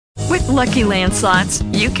Lucky Land Slots,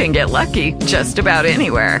 you can get lucky just about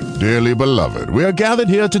anywhere. Dearly beloved, we are gathered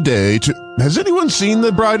here today to... Has anyone seen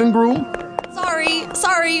the bride and groom?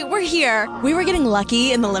 Sorry, we're here. We were getting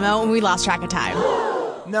lucky in the limo and we lost track of time.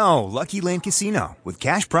 No, Lucky Land Casino, with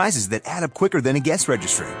cash prizes that add up quicker than a guest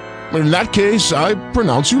registry. In that case, I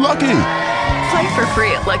pronounce you lucky. Play for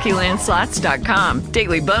free at LuckyLandSlots.com.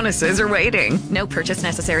 Daily bonuses are waiting. No purchase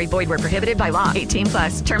necessary. Void where prohibited by law. 18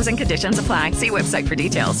 plus. Terms and conditions apply. See website for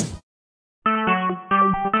details.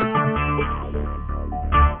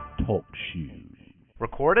 Talk shoes.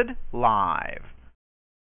 Recorded live.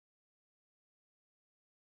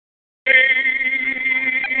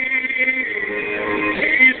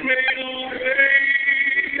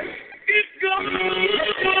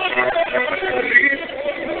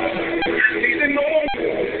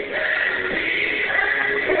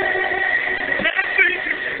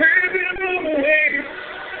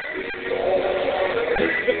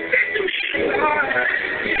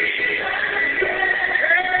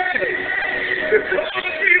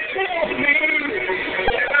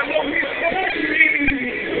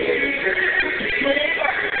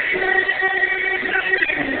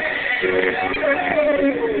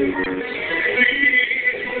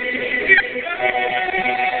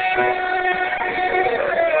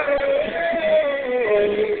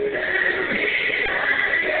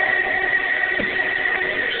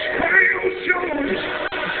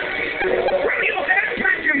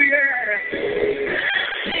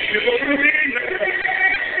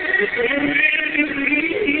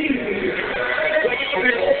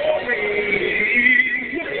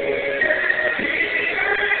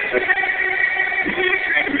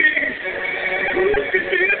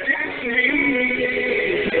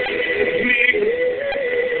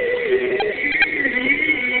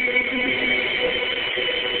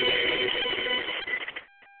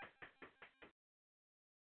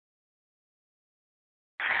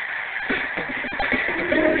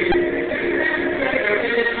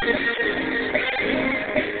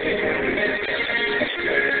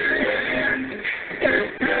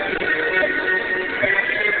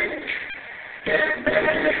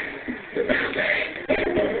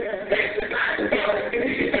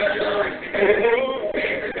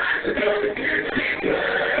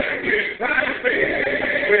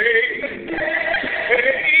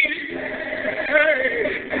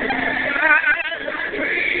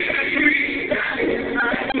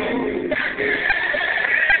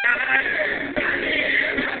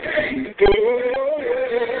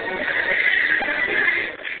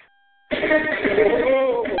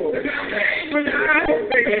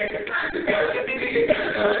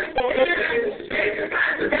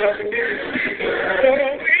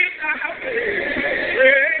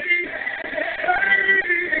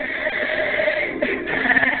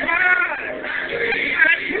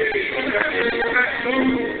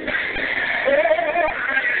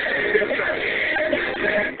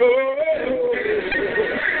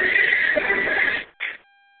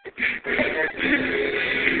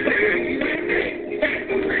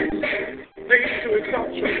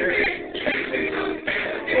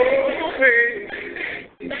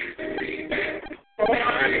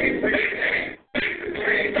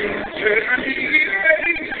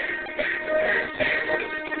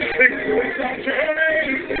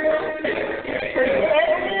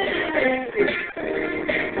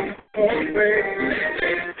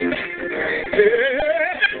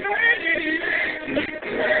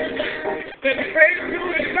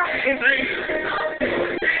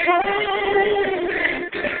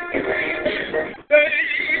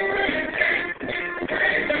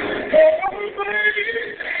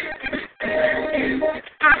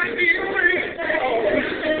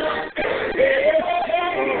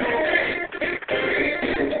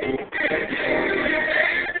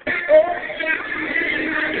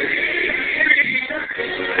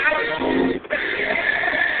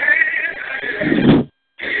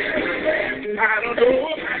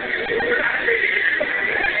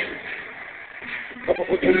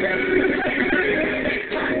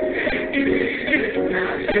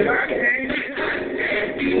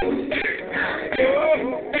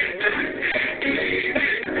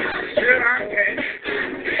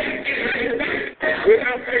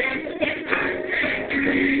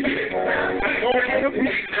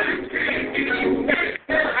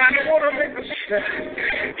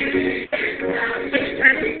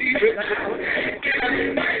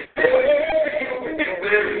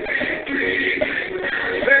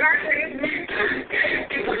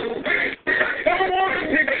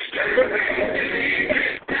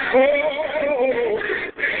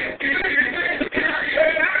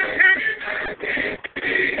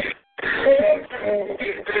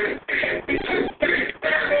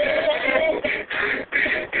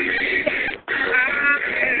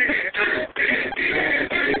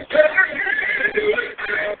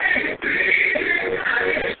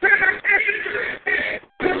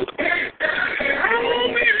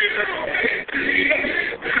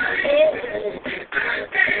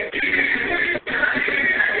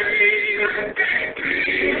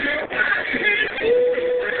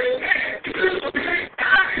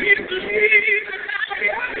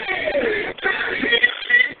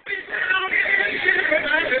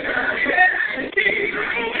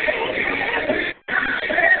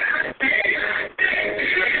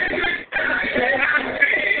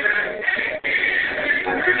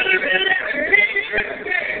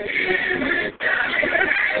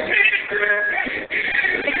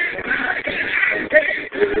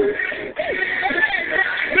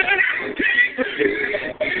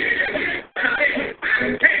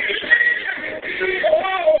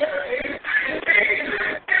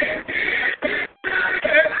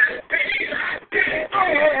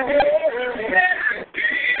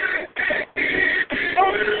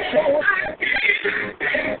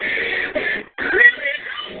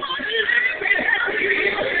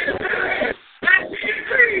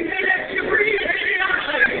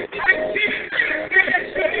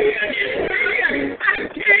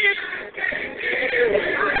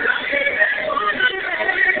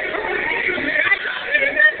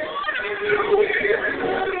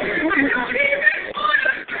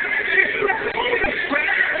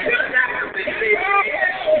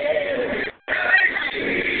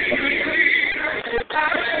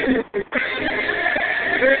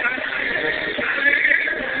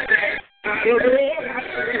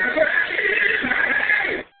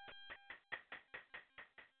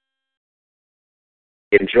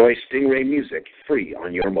 Enjoy Stingray music free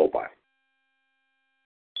on your mobile.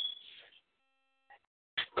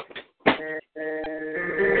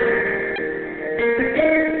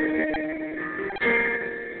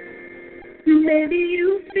 Maybe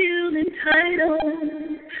you feel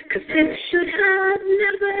entitled, 'cause it should have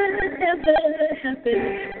never, ever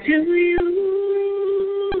happened to you.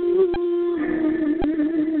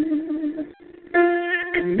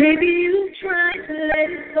 And maybe you try to let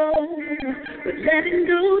it go, but letting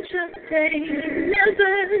go just ain't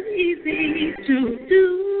never easy to do.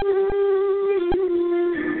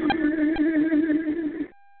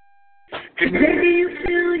 And maybe you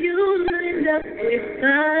feel you'll end up with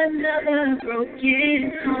another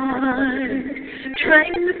broken heart,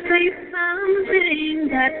 trying to face something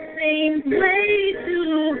that seems way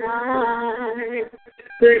too hard.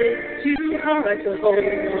 But it's too hard to hold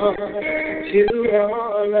on to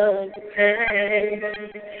all of the pain,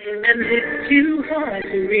 and it's too hard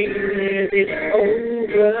to relive it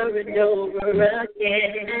over and over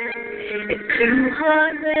again. It's too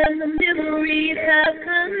hard when the memories have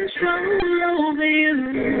control over you.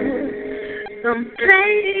 Some say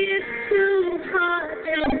it's too hard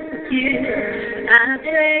to forgive. I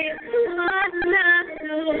say it's too hard not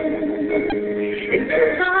to. It's too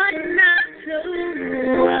hard not to.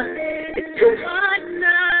 It's too hard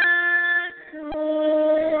not to.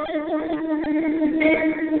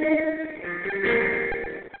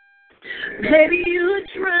 Maybe you're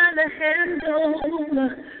trying to handle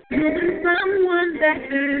losing someone that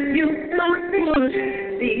you thought would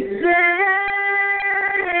be there.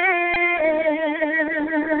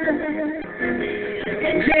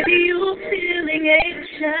 And maybe you're feeling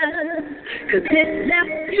anxious, 'cause it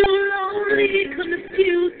left you lonely,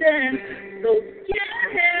 confused, and so scared.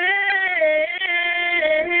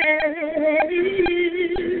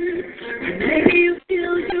 Maybe you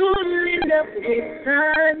feel you'll end up with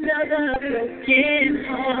another broken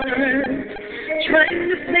heart, trying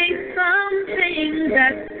to face something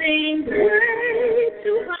that seems way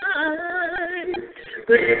too hard.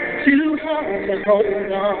 But it's too hard to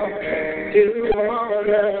hold on to all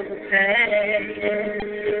of the pain,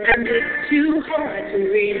 and it's too hard to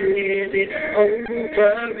relive it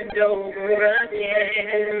over and over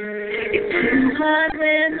again. It's too hard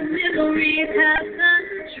when the memories have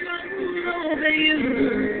control over you.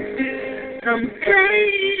 Some say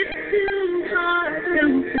it's too hard to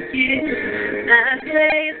forgive. I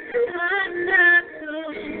say it's too hard not to.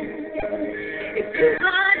 It's too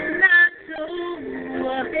hard not to.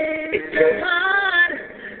 It's too hard.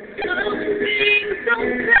 Some things so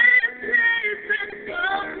selfless and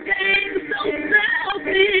some things so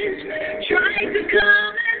selfish, trying to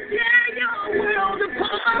come and tear your world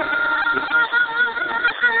apart.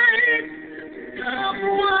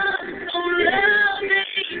 Someone so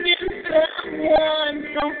loving and someone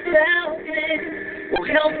so selfish will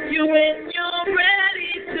help you when you're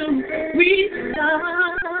ready to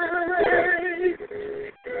restart.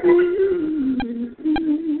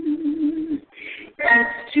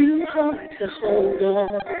 on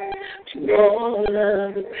to all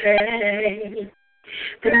of the pain.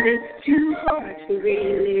 But it's too hard to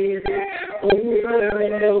relive it over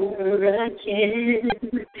and over again.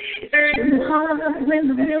 It's too hard when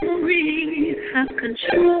the memories have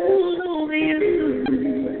control over you.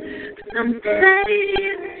 Some say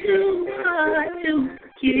it's too hard to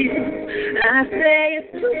forgive. I say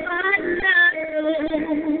it's too hard not to.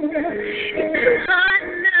 It's too hard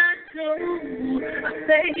not to. I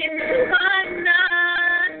say it's too hard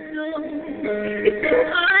not to. It's too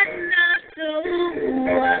hard not to.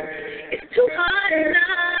 It's too hard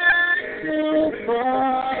not to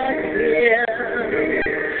forgive.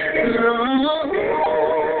 Oh,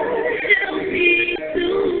 it'll be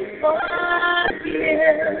too forgive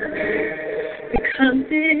because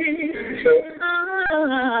it's too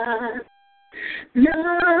hard not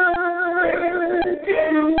to.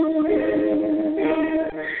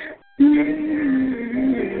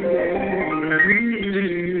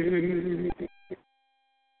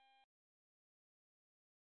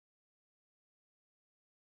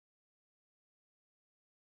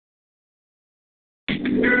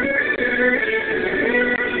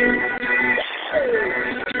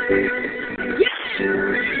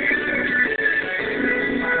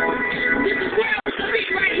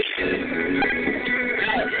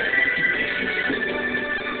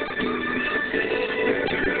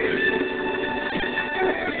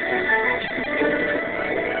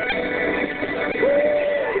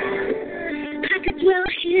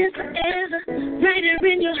 Forever, right here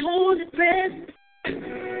in your holy presence.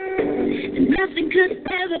 And nothing could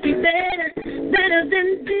ever be better than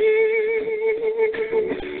this.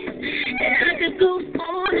 And I could go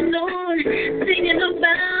on and on, singing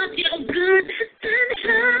about your goodness and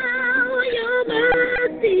how your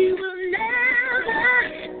mercy will never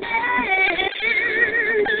end.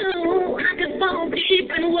 Oh, I could fall deep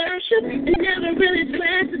in worship and never really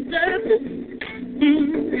scratch the surface. I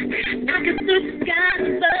could search the sky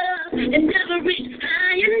above and never reach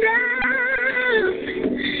high enough.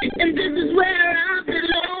 And this is where I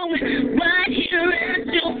belong, right here at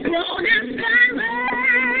your throne. And silence,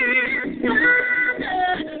 Father,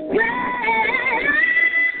 rest.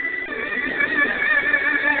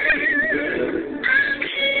 I'm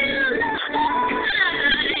here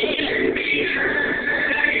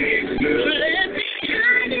left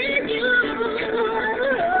behind in you.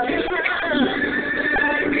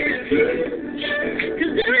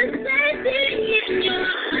 Cause there is safety in your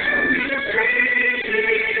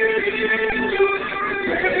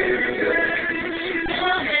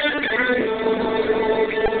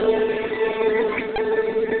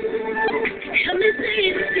help me say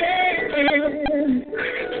it again.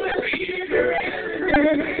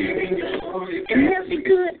 And nothing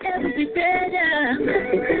could ever be better.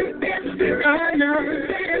 Oh no,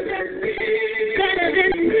 better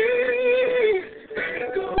than this.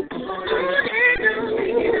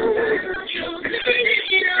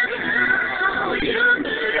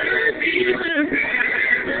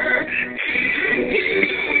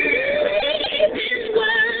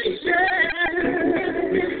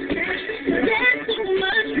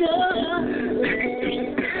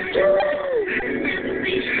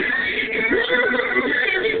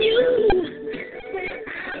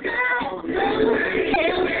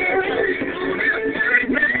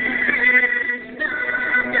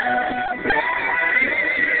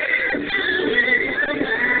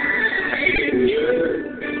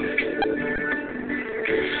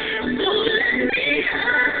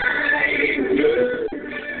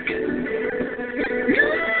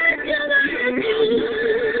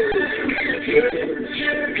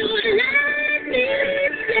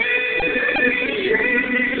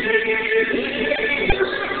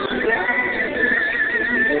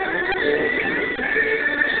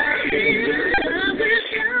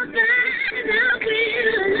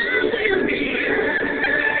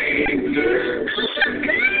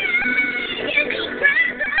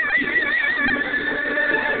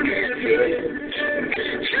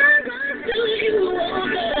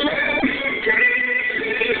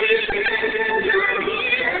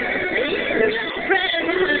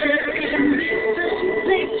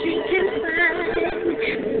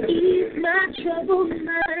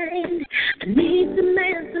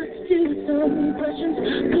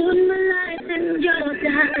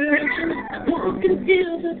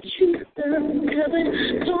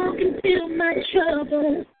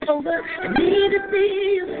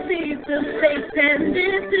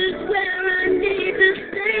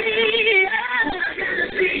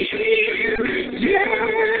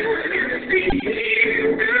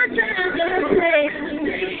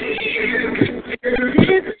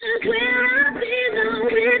 This is where I belong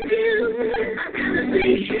with you.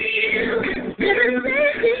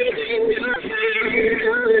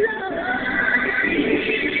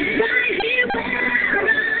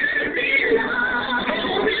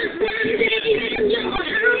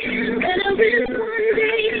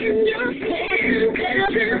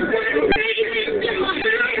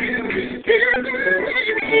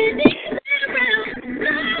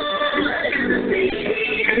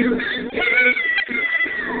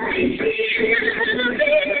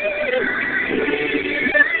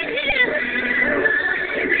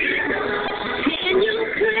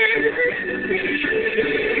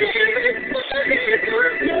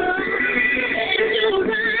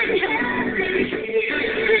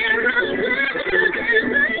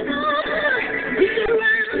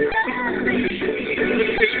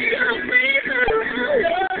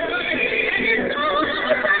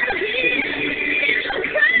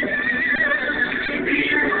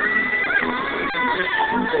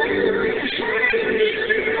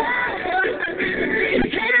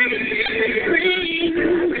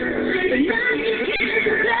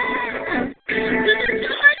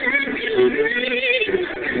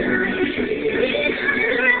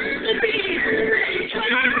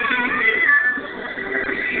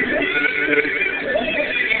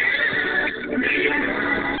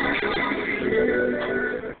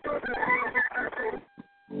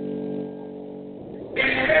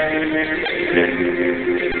 Bigger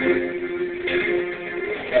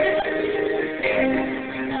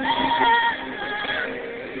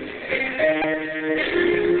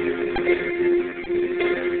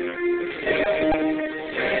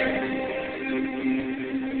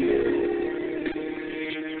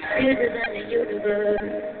than the universe.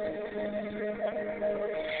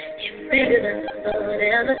 You're bigger than the sun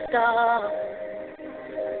and the stars.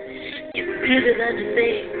 You're bigger than the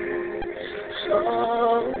things,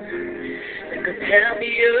 oh, that could tear me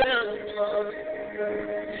apart.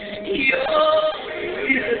 You're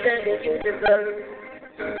bigger than the universe.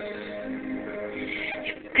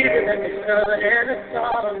 You're bigger than the sun and the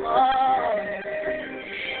stars.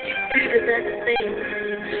 You're bigger than the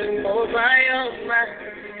things, oh my,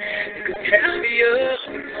 you could tear me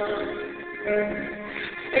apart.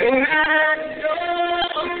 For I know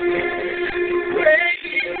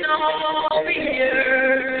breaking all the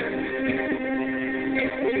earth.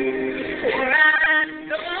 For I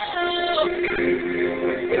know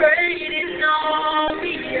breaking all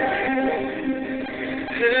the earth.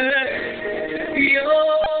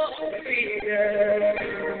 Your fear.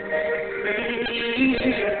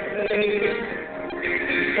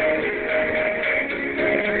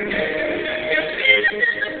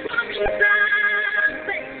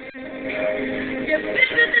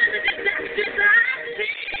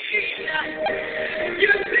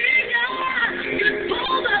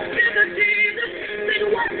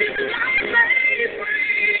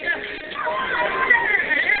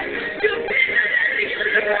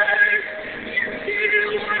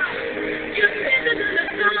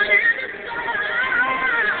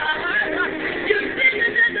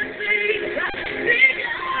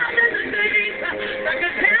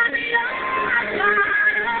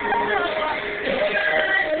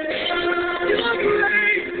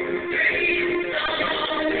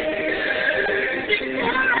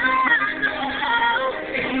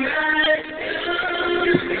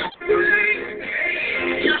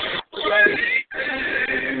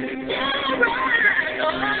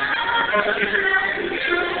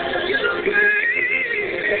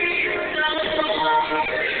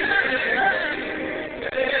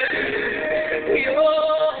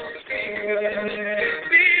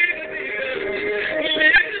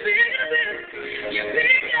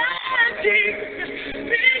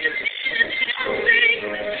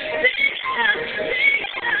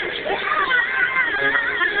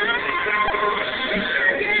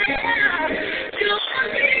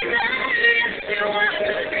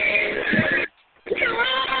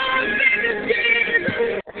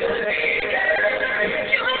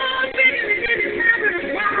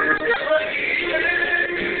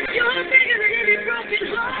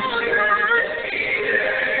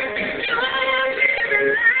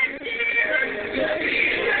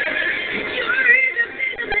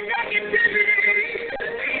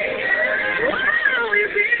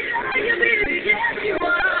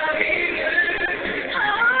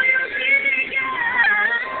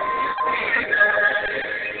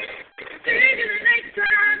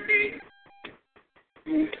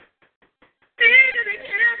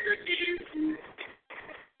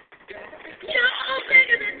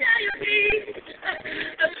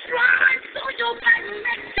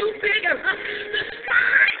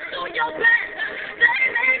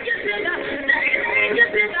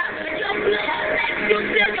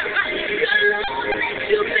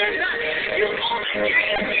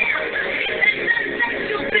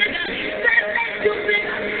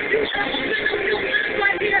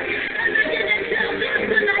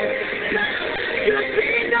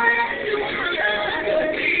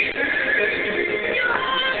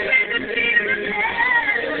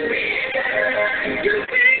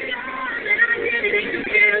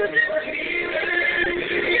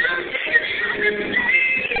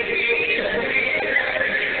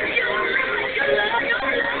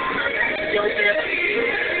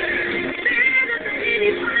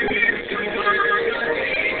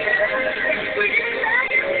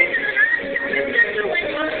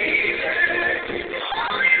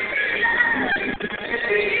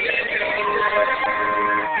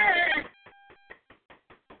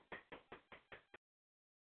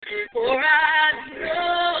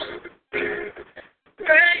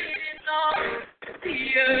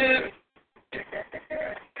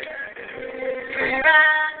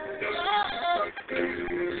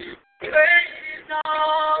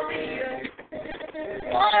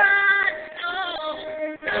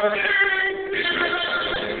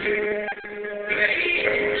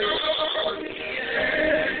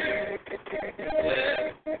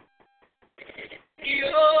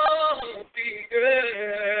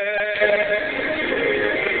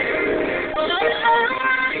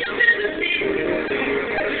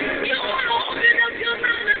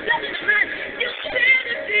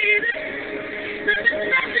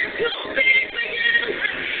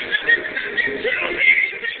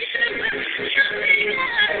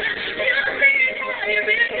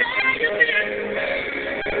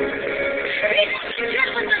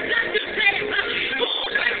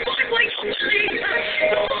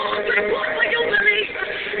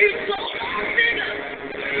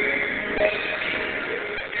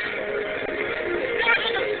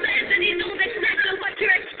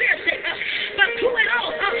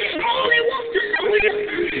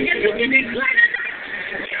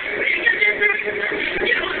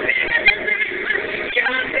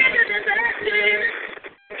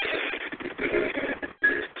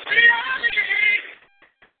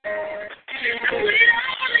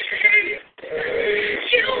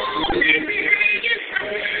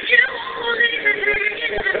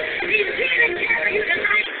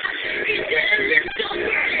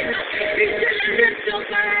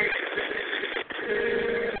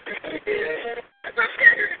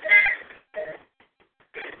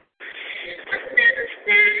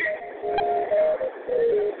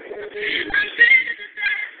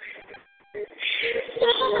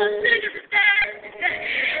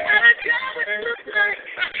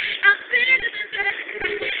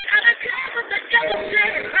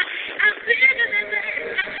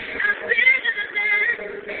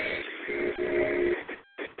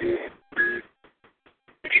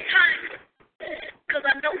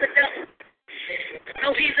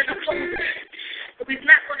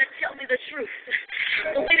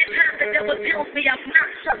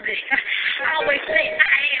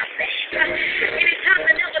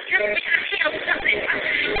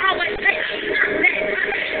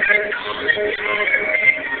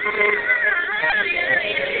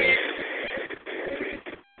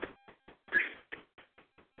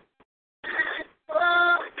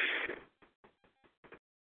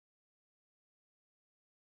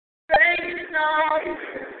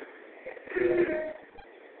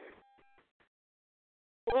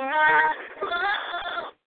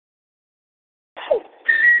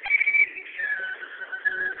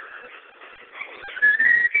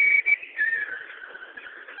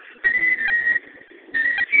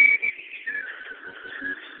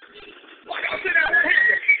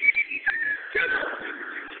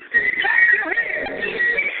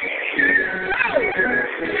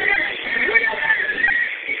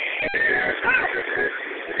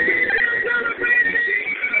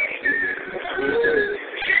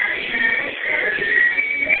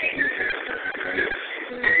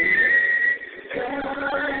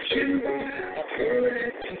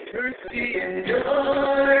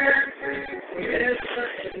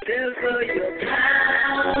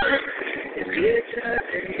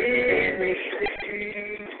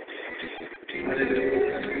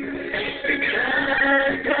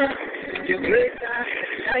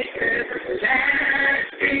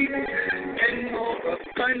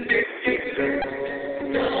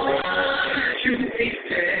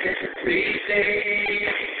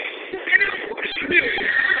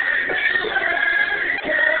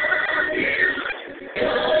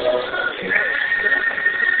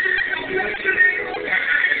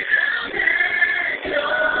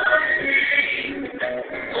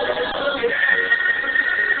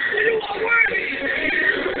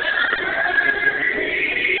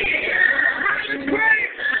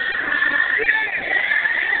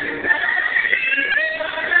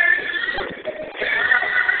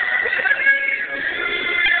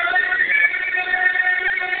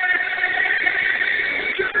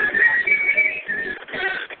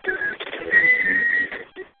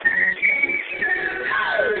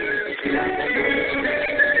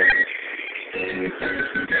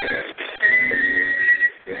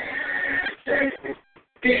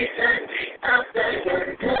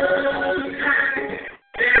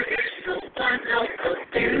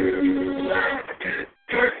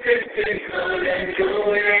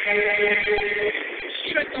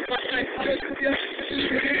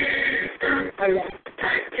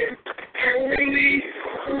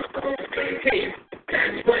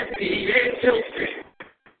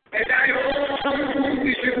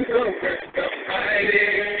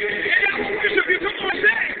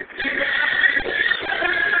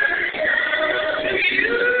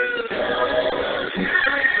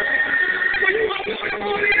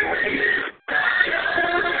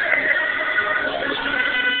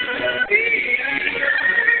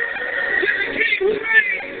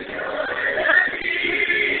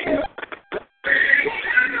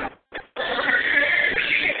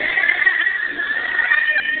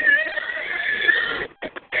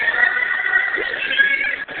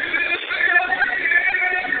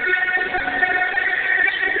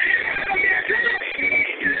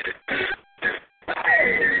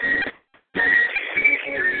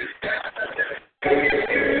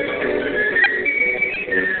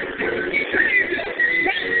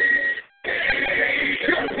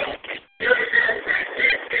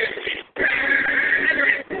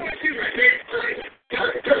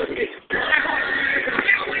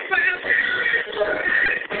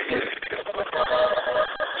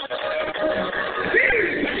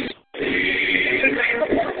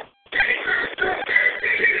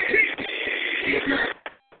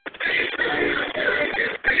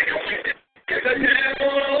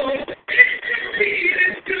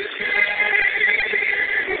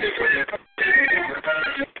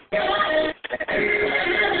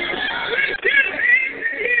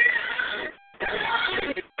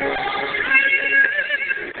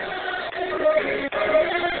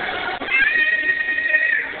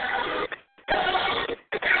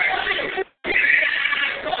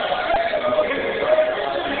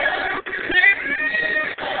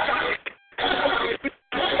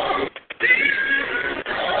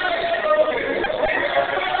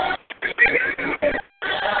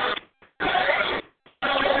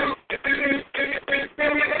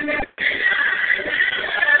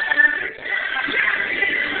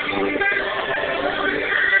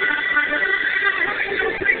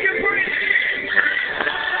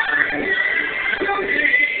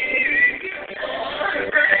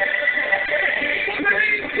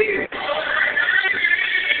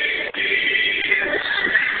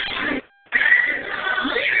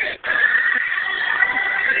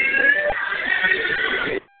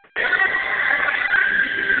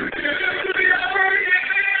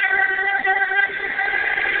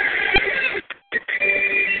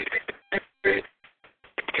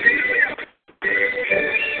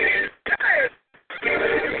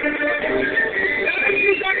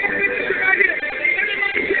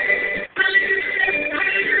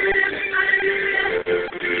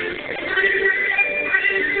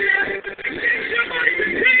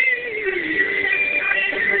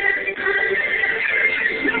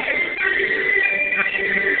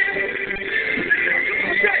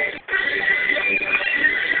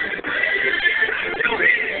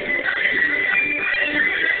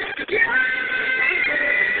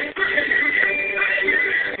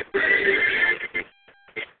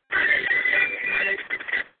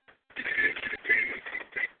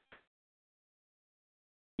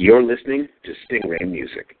 You're listening to Stingray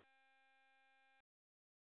Music.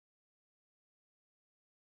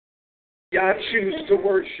 I choose to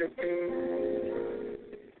worship.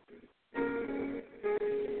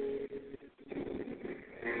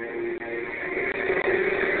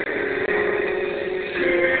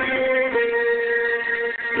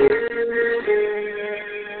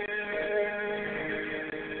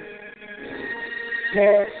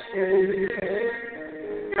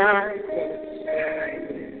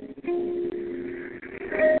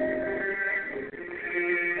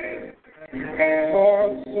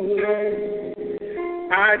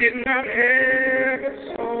 I did not have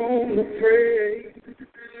a song to pray.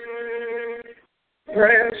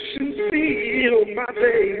 Precious filled my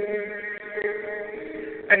day,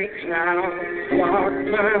 and clouds blocked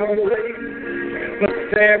my way. But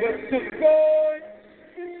there was a voice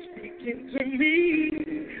speaking to me,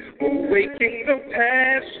 awaking the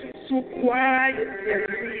passion so quiet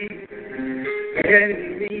in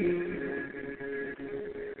me.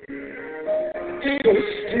 So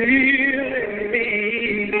still in me.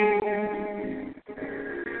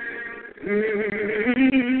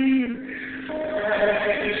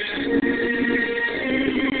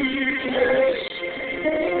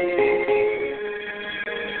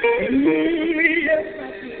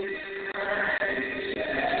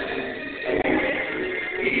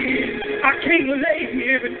 I can't lay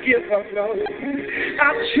here and give up, no. I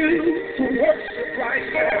choose to worship right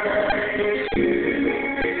now.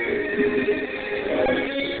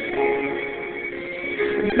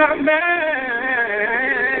 My mind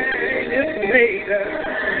is made up.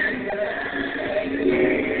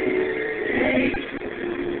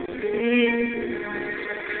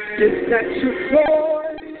 Is that your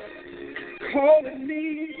voice calling me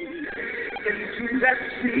into that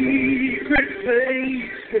secret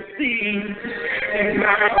place with thee? And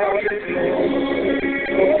my heart is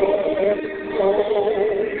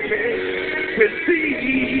with thee.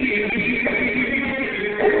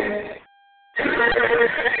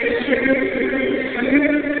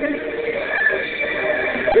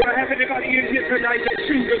 Do I have anybody in here tonight that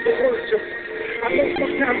chooses to worship? I know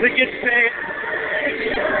sometimes it gets bad.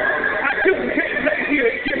 I just can't lay here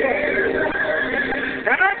and give up.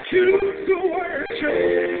 And I choose to worship.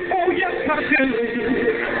 Oh, yes, I do.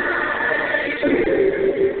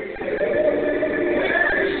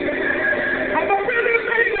 I'm already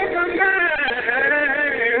made up my mind.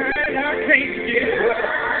 I can't give up.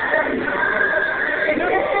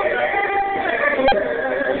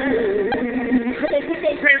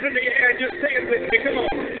 Hands in the air and just say it with me. Come on.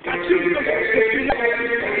 I choose to worship you, Lord. I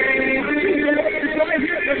choose to worship right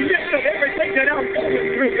here in the midst of everything that I'm going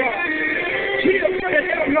through, God. Jesus, put it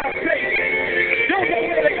down my face. Don't know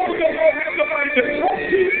where they go, don't have nobody to talk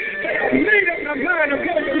to. But I've made up my mind I'm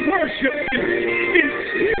going to worship you in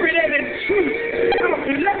spirit and in truth. I'll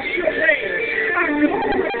bless your name. I'm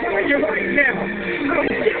glorifying you right now. I'm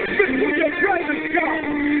desperate for your presence, God.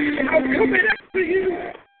 And I'm coming after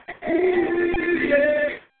you.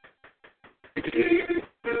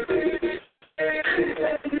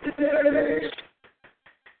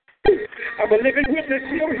 I'm a living witness.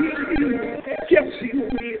 You're here. Yes, you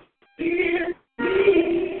will. Hear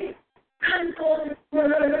me. I'm going to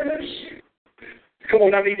worship. Come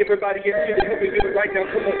on, I need everybody in here to help me do it right now.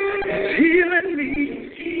 Come on. Healing me.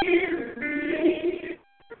 Heal me.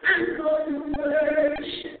 I'm going to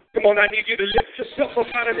worship. Come on, I need you to lift yourself up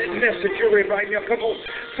out of that mess that you're in right now. Come on.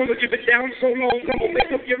 Some of you have been down so long. Come on,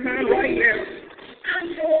 make up your mind right now.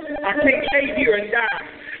 I can't stay here and die.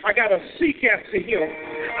 I got to seek after him.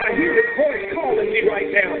 I hear his voice calling me right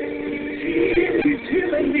now. He's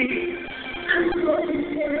healing me.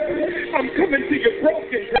 I'm coming to you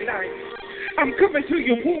broken tonight. I'm coming to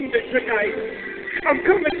you wounded tonight. I'm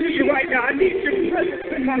coming to you right now. I need your presence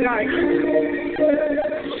in my life.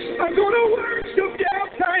 I'm going to worship.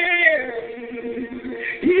 Yes, I am.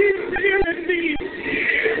 He's healing me.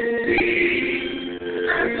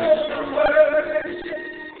 I'm going to worship.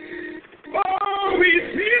 Oh, he's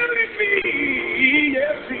healing me.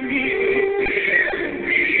 Yes, he is.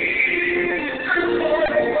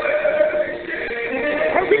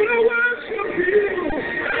 I'm going to worship you.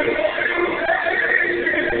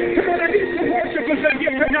 Come on, I need some worshipers in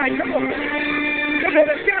here tonight. Come on. Come on,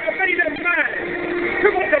 let's got to make that mind.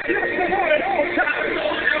 Come on, to bless the Lord at all times.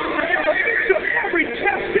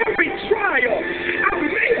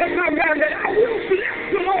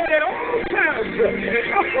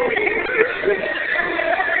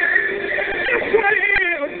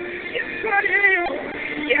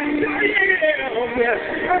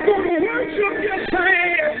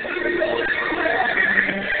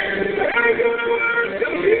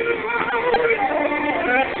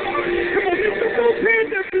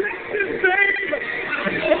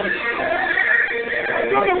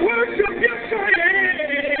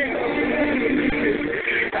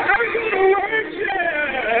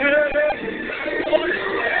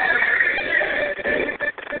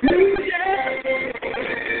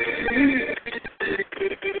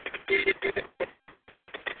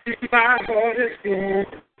 My heart is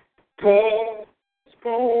gone.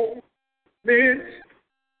 Postponement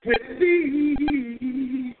with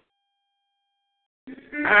thee.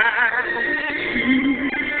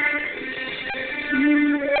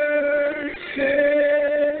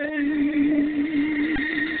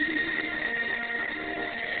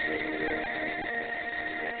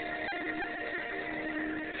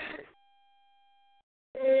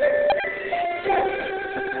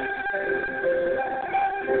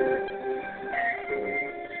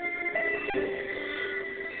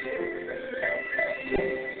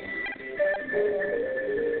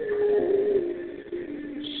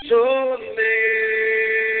 So amazing,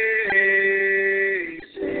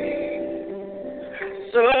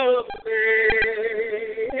 so amazing.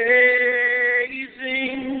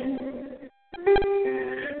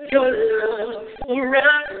 Your love for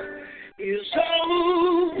us is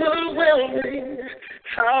overwhelming.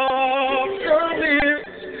 How awesome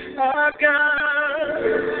is our God?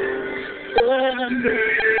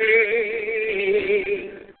 Amazing,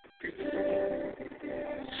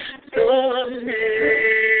 so amazing.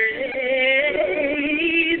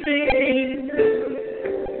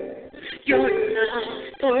 Your love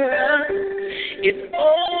for us is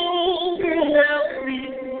overwhelming.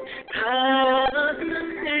 How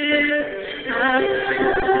awesome is our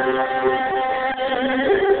God.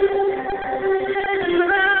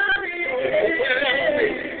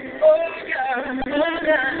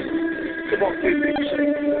 Come on, please.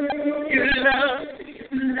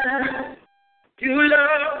 You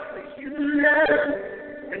love,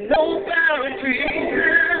 and no boundaries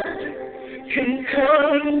can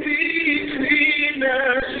come between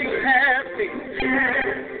us.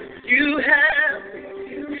 You have,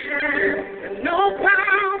 and no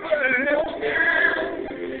power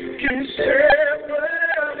can separate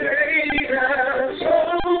us.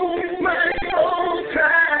 Oh, my soul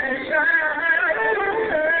cries out,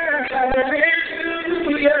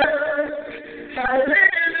 hallelujah,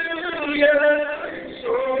 hallelujah.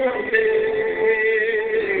 So amazing,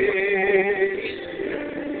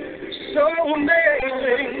 so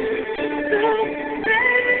amazing.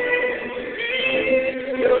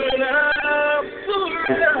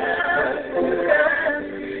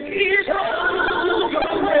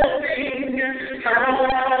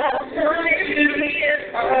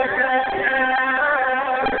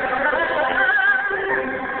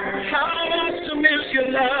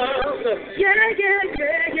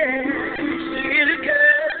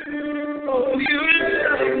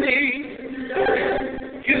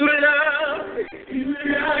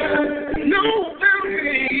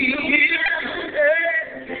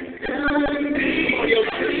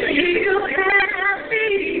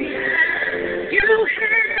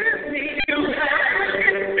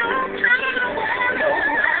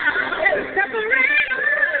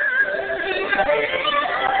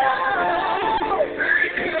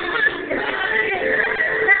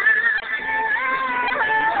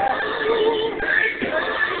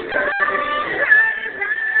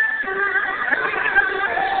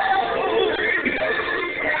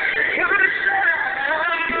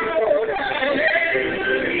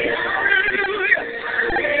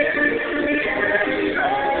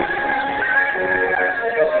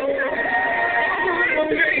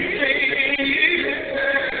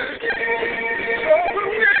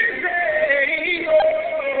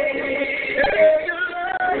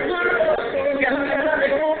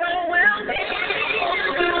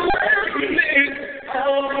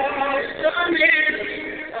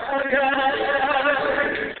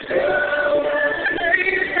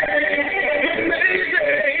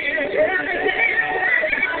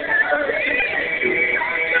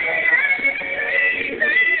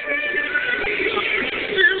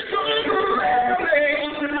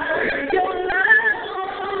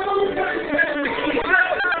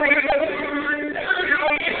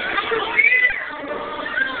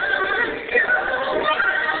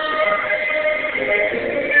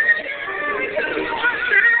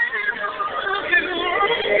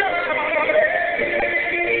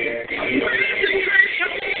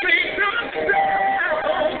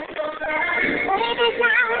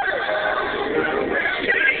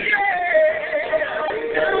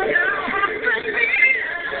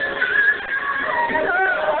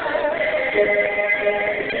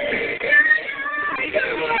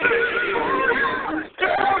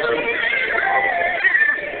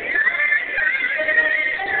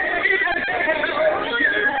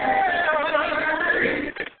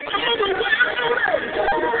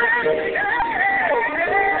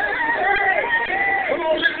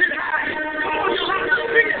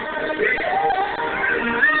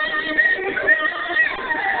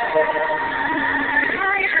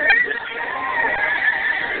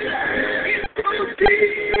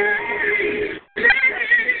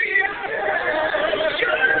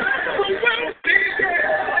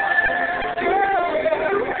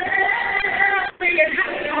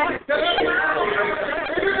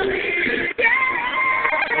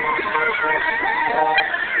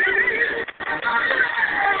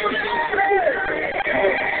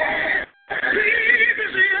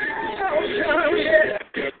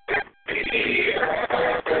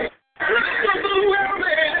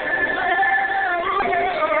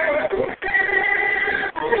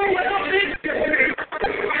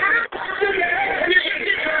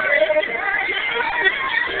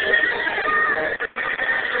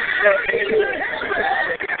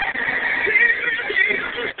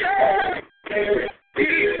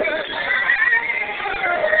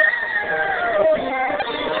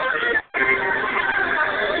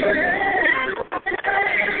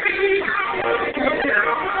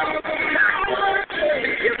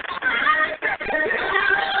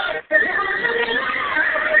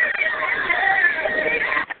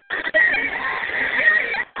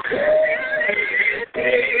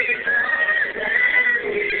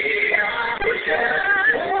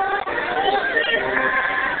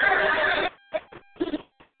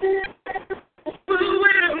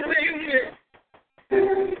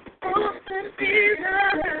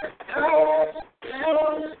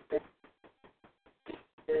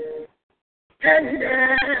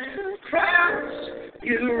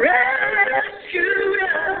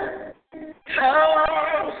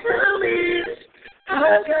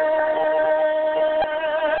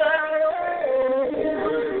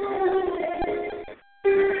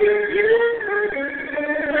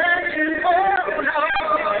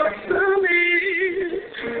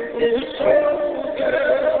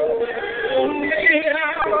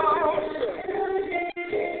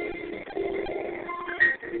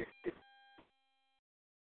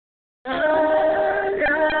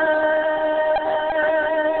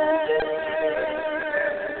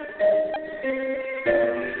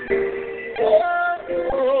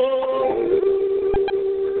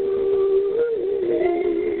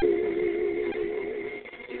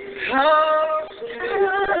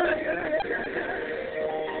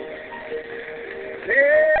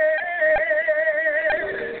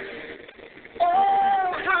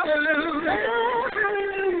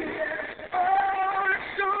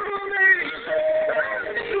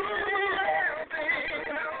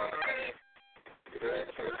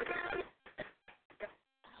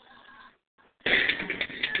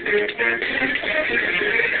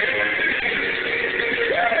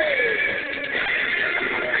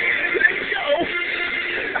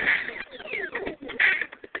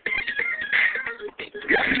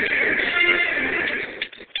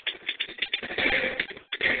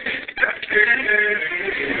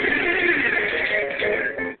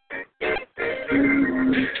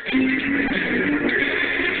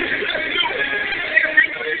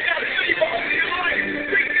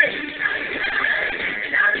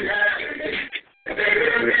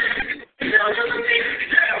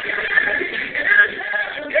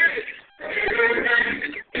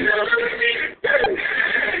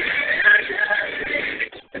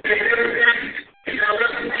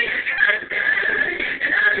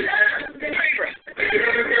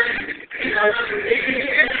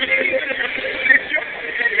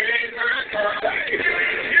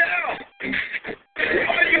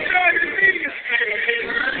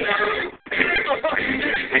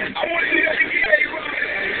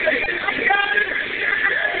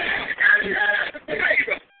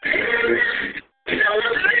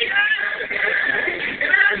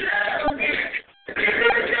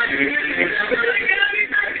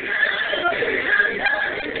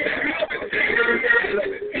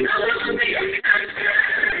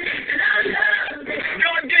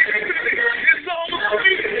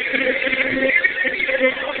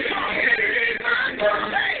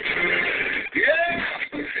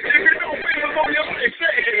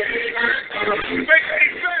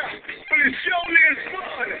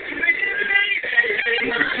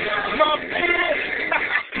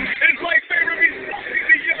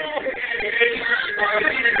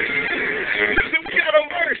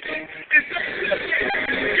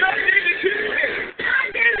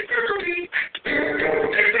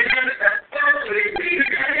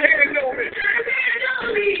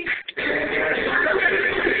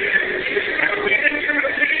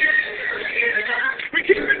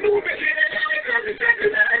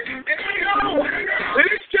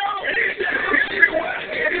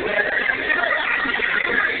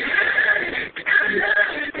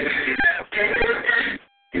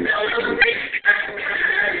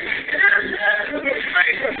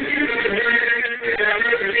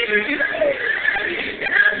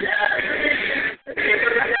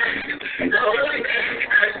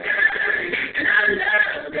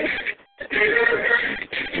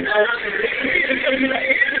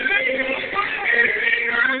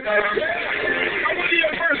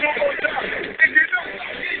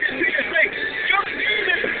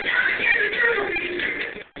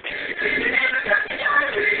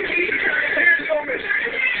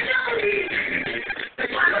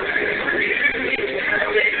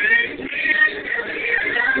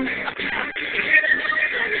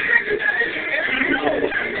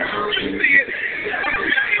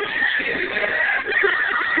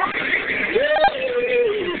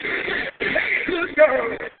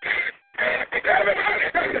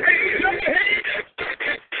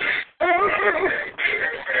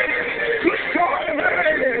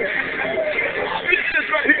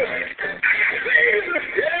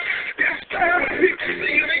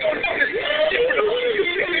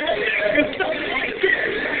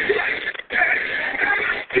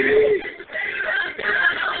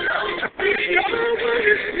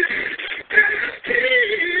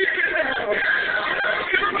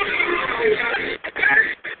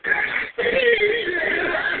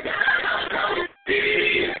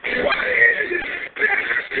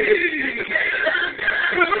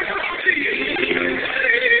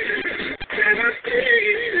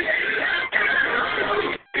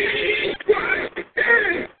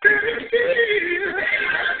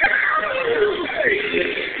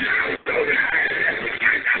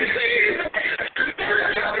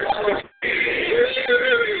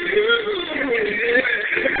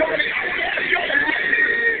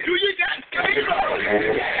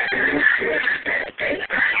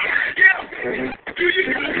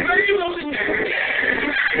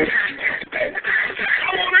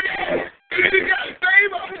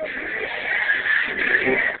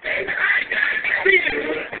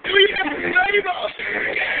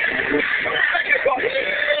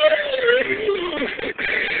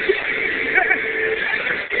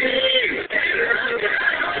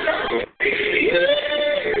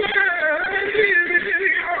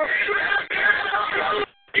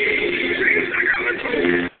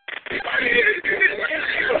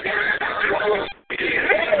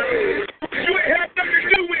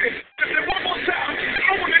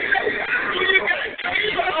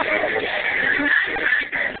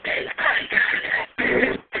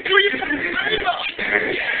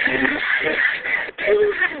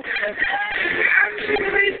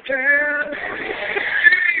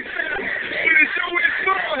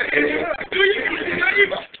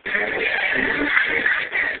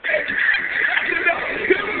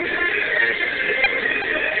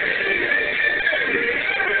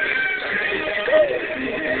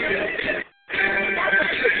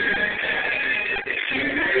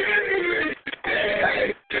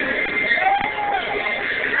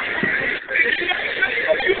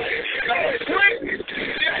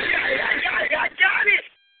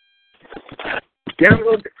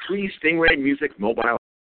 Download the free Stingray Music mobile.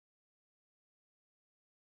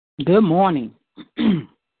 Good morning.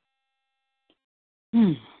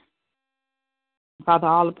 Father,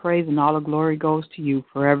 all the praise and all the glory goes to you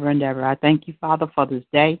forever and ever. I thank you, Father, for this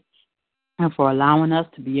day and for allowing us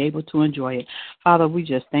to be able to enjoy it. Father, we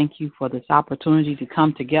just thank you for this opportunity to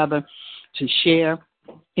come together to share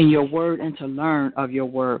in your word and to learn of your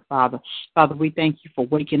word, Father. Father, we thank you for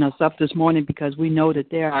waking us up this morning because we know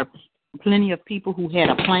that there are plenty of people who had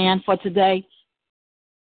a plan for today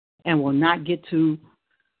and will not get to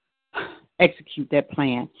execute that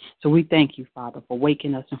plan. So we thank you, Father, for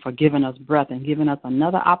waking us and for giving us breath and giving us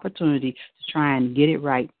another opportunity to try and get it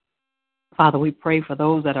right. Father, we pray for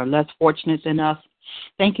those that are less fortunate than us,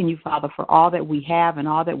 thanking you, Father, for all that we have and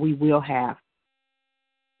all that we will have,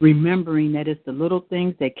 remembering that it's the little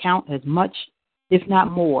things that count as much, if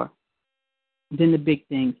not more, than the big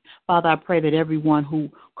things. Father, I pray that everyone who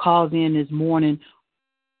calls in this morning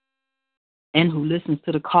and who listens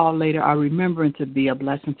to the call later are remembering to be a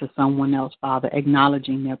blessing to someone else, Father,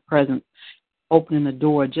 acknowledging their presence, opening the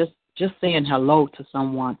door, just saying hello to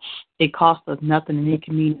someone. It costs us nothing, and it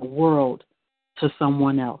can mean the world to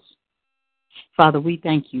someone else. Father, we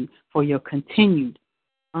thank you for your continued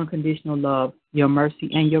unconditional love, your mercy,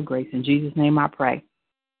 and your grace. In Jesus' name I pray.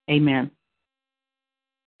 Amen.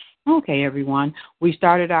 Okay, everyone. We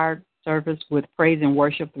started our service with praise and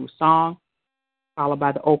worship through song, followed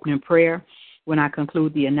by the opening prayer. When I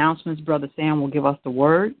conclude the announcements, Brother Sam will give us the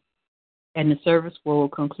word, and the service will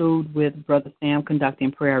conclude with Brother Sam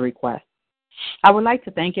conducting prayer requests. I would like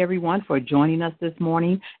to thank everyone for joining us this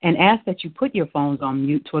morning and ask that you put your phones on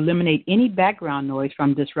mute to eliminate any background noise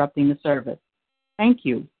from disrupting the service. Thank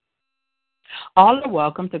you. All are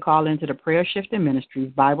welcome to call into the Prayer Shifting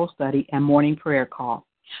Ministries Bible Study and Morning Prayer Call.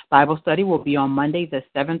 Bible study will be on Mondays at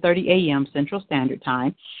 7:30 a.m. Central Standard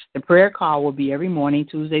Time. The prayer call will be every morning,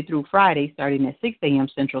 Tuesday through Friday, starting at 6 a.m.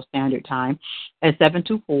 Central Standard Time at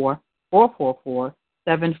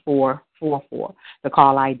 724-444-7444. The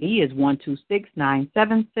call ID is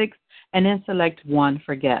 126976, and then select 1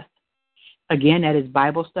 for guests. Again, that is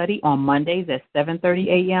Bible study on Mondays at 7:30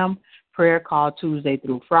 a.m., prayer call Tuesday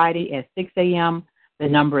through Friday at 6 a.m. The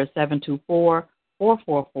number is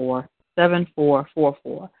 724-444-7444.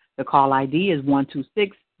 The call ID is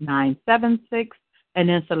 126976, and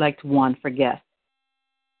then select 1 for guests.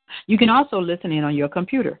 You can also listen in on your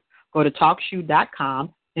computer. Go to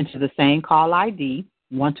TalkShoe.com, enter the same call ID,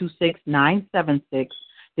 126976,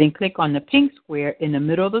 then click on the pink square in the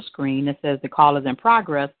middle of the screen that says the call is in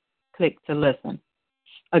progress. Click to listen.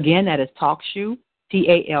 Again, that is TalkShoe,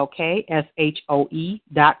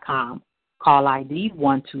 TalkShoe.com. Call ID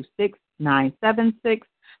 126976.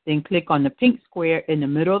 Then click on the pink square in the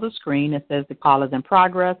middle of the screen that says the call is in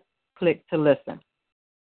progress. Click to listen.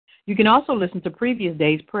 You can also listen to previous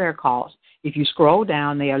days' prayer calls. If you scroll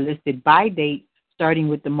down, they are listed by date, starting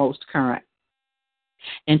with the most current.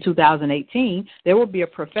 In 2018, there will be a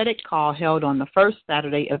prophetic call held on the first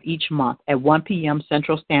Saturday of each month at 1 p.m.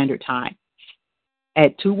 Central Standard Time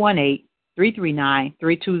at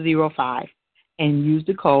 218-339-3205 and use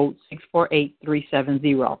the code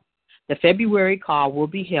 648370. The February call will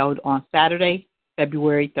be held on Saturday,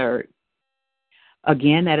 February 3rd.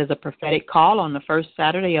 Again, that is a prophetic call on the first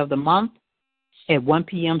Saturday of the month at 1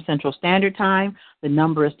 p.m. Central Standard Time. The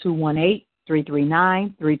number is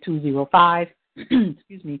 218-339-3205.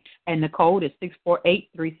 Excuse me, and the code is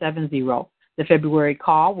 648370. The February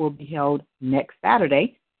call will be held next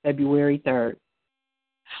Saturday, February 3rd.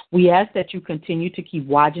 We ask that you continue to keep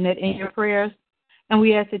watching it in your prayers. And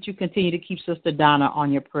we ask that you continue to keep Sister Donna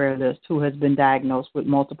on your prayer list, who has been diagnosed with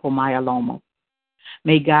multiple myeloma.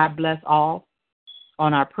 May God bless all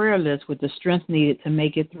on our prayer list with the strength needed to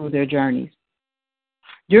make it through their journeys.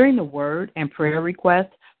 During the word and prayer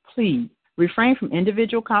request, please refrain from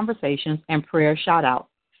individual conversations and prayer shout-outs,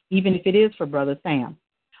 even if it is for Brother Sam.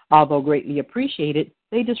 Although greatly appreciated,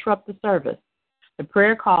 they disrupt the service. The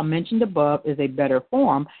prayer call mentioned above is a better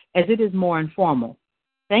form as it is more informal.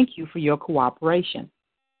 Thank you for your cooperation.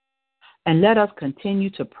 And let us continue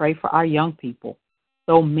to pray for our young people.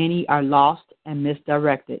 So many are lost and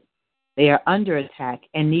misdirected. They are under attack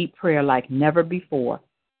and need prayer like never before.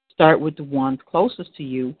 Start with the ones closest to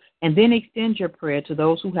you, and then extend your prayer to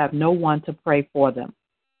those who have no one to pray for them.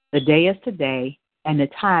 The day is today, and the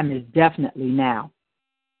time is definitely now.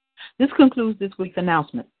 This concludes this week's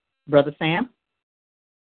announcement. Brother Sam?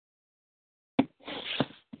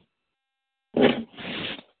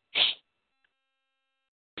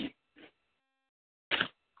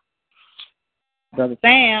 Brother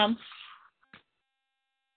Sam.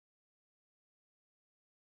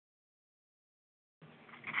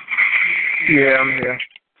 Yeah, I'm here.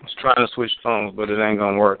 I was trying to switch phones, but it ain't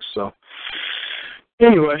going to work. So,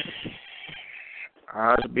 anyway,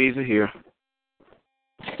 the bees are here.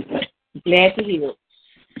 Glad to hear it.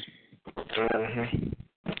 Mm-hmm.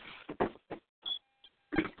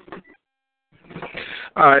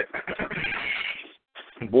 All right.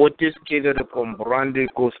 Botis kede de kombrande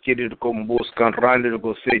kos kede de kombos kan rande de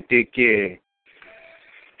go se teke.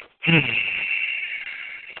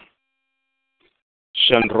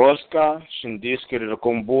 Shandroska, Shindis kede de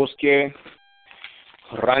komboske,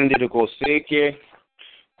 rande de go seke,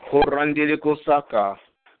 horande de go saka.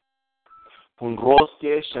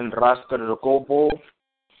 Hunroske, Shandraska de kobo,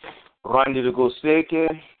 rande de go seke,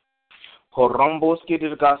 horomboske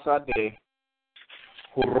de gasade.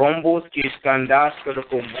 Hurombos que skandas que de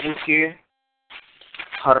kombuske,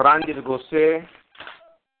 harandi de gose,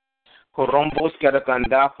 hurombos que de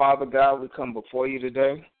kanda. Father God, we come before you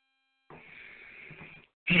today,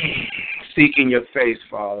 seeking your face,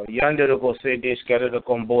 Father. Yonder de gose de skada de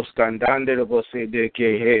kombos kandande de gose de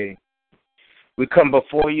kehe. We come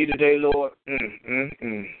before you today, Lord.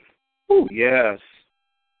 Ooh, yes.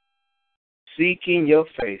 Seeking your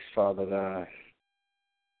face, Father God.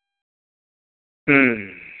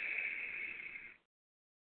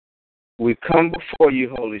 We come before you,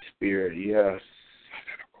 Holy Spirit, yes.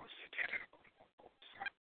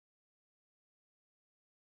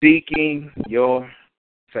 Seeking your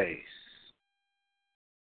face.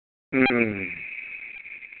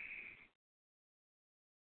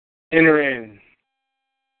 Enter in.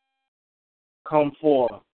 Come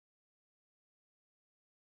forth.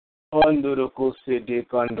 Under the cose de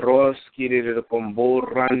Candros, Kiri de Combo,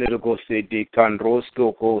 Rande de Cose de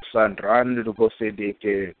Candrosco, San Rande de Cose de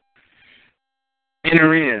Ke.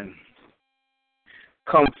 Enter in.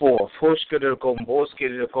 Come forth. Hoske de Comboske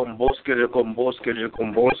de Comboske de Comboske de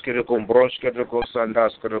Comboske de Combroske de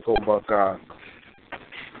Cosandaska de Combaka.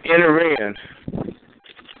 Enter in.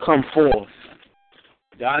 Come forth.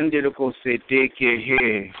 Dande de Cose de Ke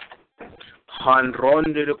he.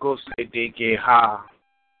 Handronde de Cose de Ke ha.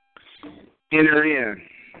 Enter in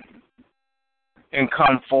and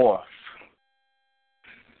come forth.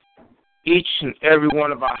 Each and every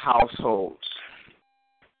one of our households,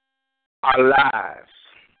 our lives,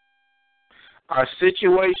 our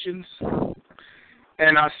situations,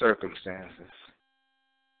 and our circumstances.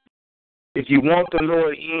 If you want the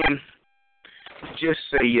Lord in, just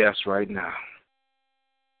say yes right now.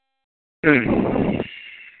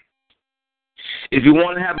 If you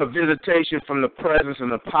want to have a visitation from the presence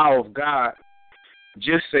and the power of God,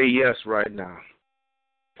 just say yes right now.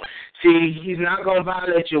 See, he's not going to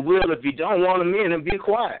violate your will if you don't want him in, and be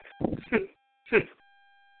quiet.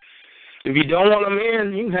 If you don't want him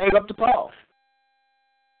in, you can hang up the call.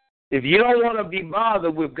 If you don't want to be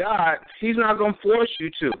bothered with God, he's not going to force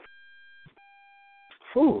you to.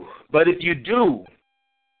 But if you do,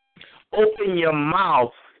 open your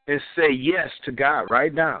mouth and say yes to God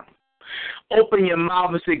right now. Open your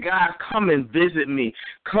mouth and say, God, come and visit me.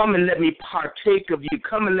 Come and let me partake of you.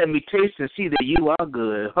 Come and let me taste and see that you are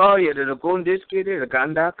good.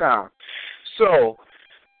 So,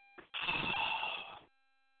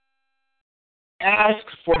 ask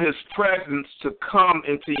for his presence to come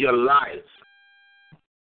into your life.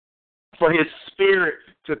 For his spirit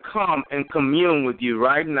to come and commune with you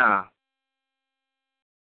right now.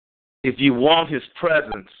 If you want his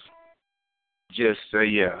presence, just say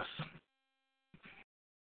yes.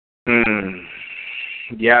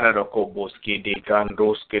 Yara da ko boski de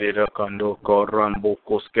kandos kere da kando ko rambo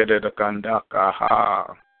koskere da kandaka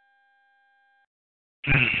ha.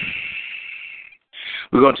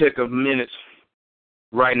 We're going to take a minute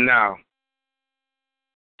right now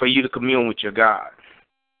for you to commune with your God.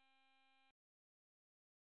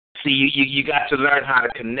 See, you got to learn how to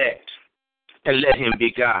connect and let him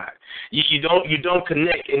be God. You don't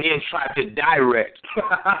connect and then try to direct.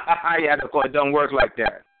 It don't work like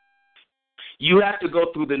that. You have to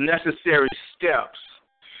go through the necessary steps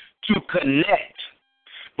to connect.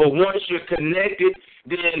 But once you're connected,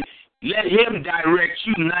 then let him direct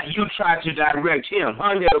you, not you try to direct him.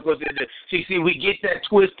 See, we get that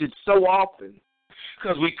twisted so often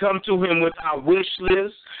because we come to him with our wish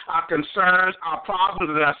list, our concerns, our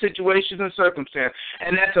problems, and our situations and circumstances.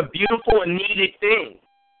 And that's a beautiful and needed thing.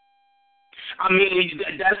 I mean,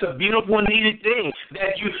 that's a beautiful and needed thing,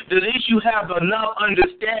 that at least you have enough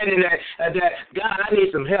understanding that God, I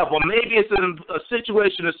need some help. Or maybe it's a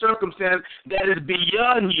situation or circumstance that is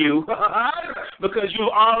beyond you because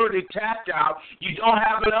you've already tapped out. You don't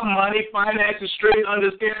have enough money, finances, straight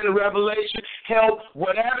understanding, revelation, help,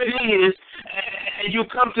 whatever it is, and you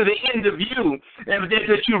come to the end of you, and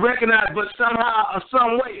that you recognize, but somehow or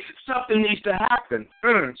some way, something needs to happen.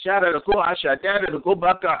 So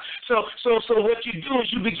what you do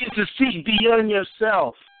is you begin to see beyond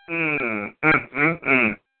yourself.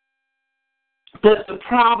 But the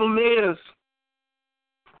problem is,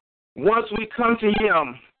 once we come to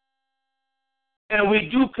him and we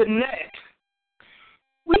do connect,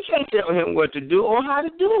 we can't tell him what to do or how to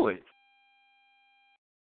do it.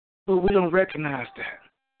 But we don't recognize that.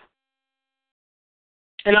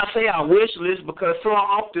 And I say our wish list because so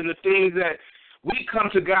often the things that we come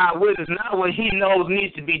to God with is not what he knows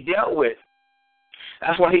needs to be dealt with.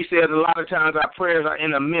 That's why he says a lot of times our prayers are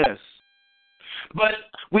in a mess. But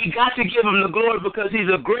we got to give him the glory because he's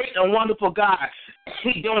a great and wonderful God.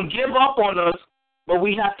 He don't give up on us, but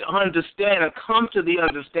we have to understand and come to the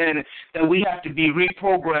understanding that we have to be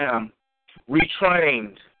reprogrammed,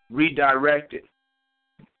 retrained, redirected.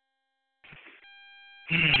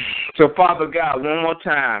 So, Father God, one more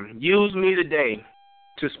time, use me today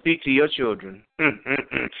to speak to your children.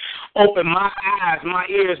 Open my eyes, my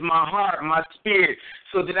ears, my heart, my spirit,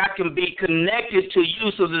 so that I can be connected to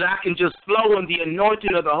you, so that I can just flow in the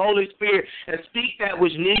anointing of the Holy Spirit and speak that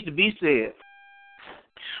which needs to be said.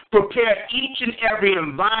 Prepare each and every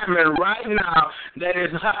environment right now that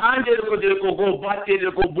is that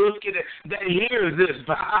hears this.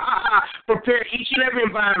 Prepare each and every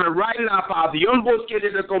environment right now, Father. As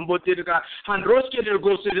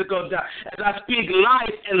I speak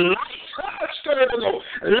life and light.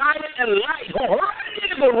 Light and light.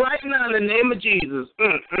 Right now in the name of Jesus.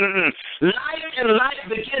 Light and light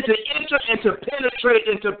begin to enter and to penetrate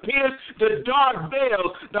and to pierce the dark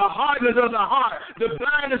veils, the hardness of the heart, the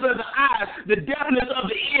blindness of the eyes, the deafness of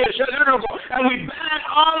the ears, and we bind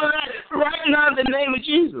all of that right now in the name of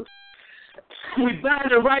Jesus. We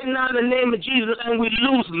bind it right now in the name of Jesus, and we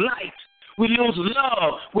lose light. We lose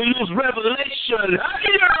love. We lose revelation.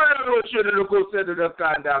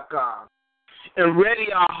 And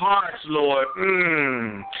ready our hearts, Lord.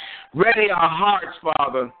 Ready our hearts,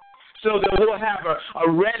 Father, so that we'll have a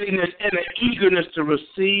readiness and an eagerness to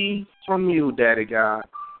receive from you, Daddy God.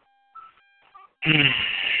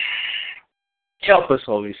 Help us,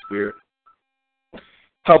 Holy Spirit.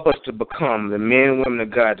 Help us to become the men and women of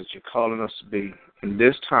God that you're calling us to be in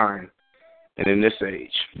this time and in this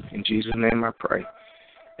age. In Jesus' name I pray.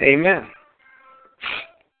 Amen.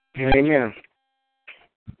 Amen.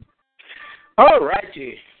 All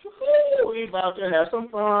righty. We're about to have some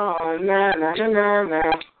fun.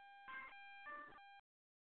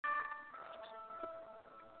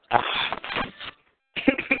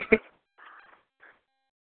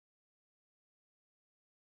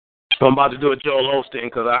 So I'm about to do a Joel Osteen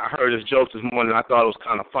because I heard his joke this morning. I thought it was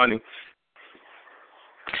kind of funny.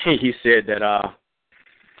 He said that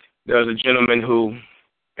there was a gentleman who,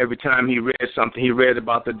 every time he read something, he read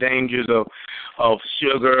about the dangers of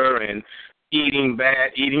sugar and eating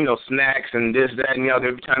snacks and this, that, and the other.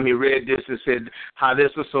 Every time he read this, it said how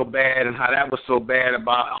this was so bad and how that was so bad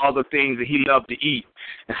about all the things that he loved to eat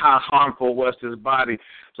and how harmful it was to his body.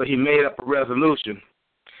 So he made up a resolution.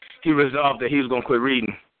 He resolved that he was going to quit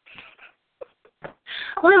reading.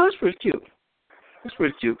 Well, that's pretty cute. That's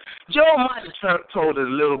pretty cute. Joe might have told it a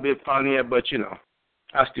little bit funnier, but,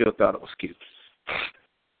 I still thought it was cute.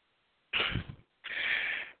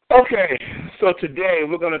 Okay, so today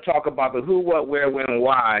we're going to talk about the who, what, where, when, and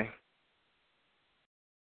why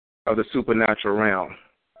of the supernatural realm.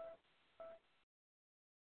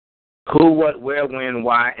 Who, what, where, when,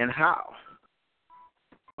 why, and how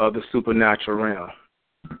of the supernatural realm.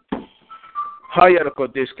 Father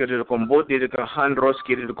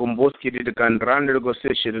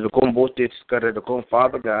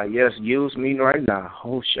God, yes, use me right now.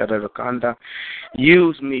 Oh, Shadakanda.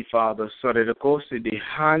 Use me, Father.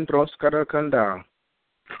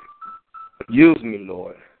 Use me,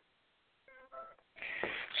 Lord.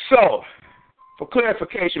 So, for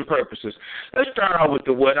clarification purposes, let's start out with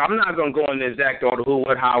the what. I'm not going to go in the exact order who,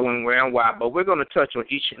 what, how, when, where, and why, but we're going to touch on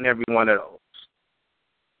each and every one of those.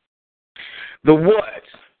 The what?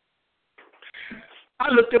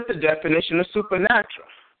 I looked up the definition of supernatural.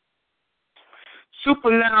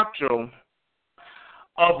 Supernatural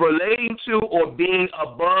of relating to or being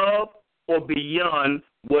above or beyond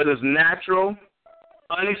what is natural,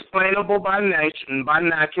 unexplainable by nature and by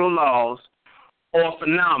natural laws, or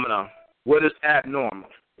phenomena, what is abnormal.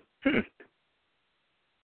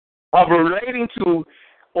 Of relating to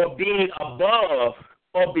or being above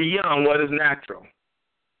or beyond what is natural.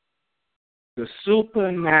 The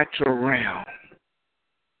supernatural realm.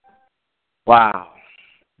 Wow.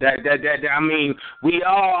 I mean, we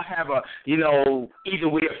all have a, either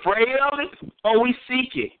we're afraid of it or we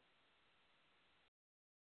seek it.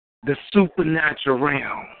 The supernatural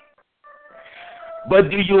realm. But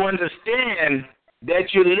do you understand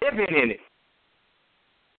that you're living in it?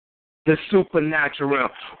 The supernatural realm.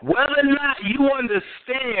 Whether or not you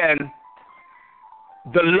understand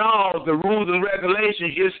the laws, the rules, and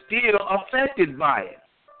regulations, you're still affected by it.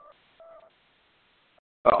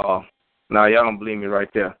 Uh-oh. No, y'all don't believe me right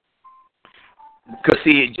there. Because,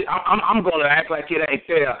 see, I'm going to act like it ain't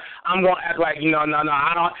fair. I'm going to act like, I don't,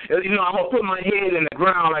 I'm going to put my head in the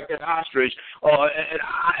ground like an ostrich, or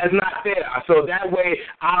it's not fair. So that way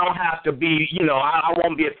I don't have to be, I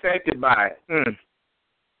won't be affected by it.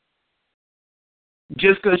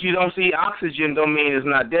 Just because you don't see oxygen don't mean it's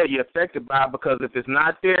not there. You're affected by it, because if it's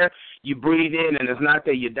not there, you breathe in, and it's not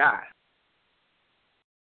there, you die.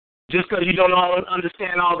 Just because you don't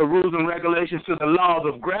understand all the rules and regulations to the laws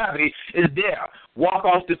of gravity is there. Walk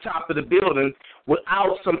off the top of the building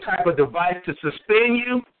without some type of device to suspend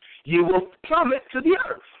you, you will plummet to the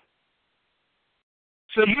earth.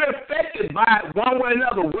 So you're affected by it one way or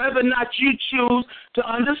another. Whether or not you choose to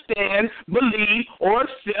understand, believe, or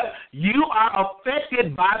accept, you are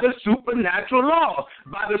affected by the supernatural laws,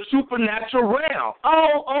 by the supernatural realm.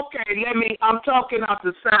 Oh, okay, I'm talking out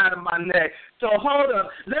the side of my neck. So hold up.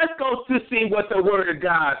 Let's go to see what the Word of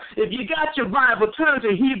God. If you got your Bible, turn to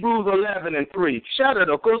Hebrews 11:3. Shut it,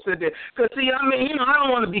 of course it did. Because, see, I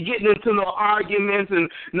don't want to be getting into no arguments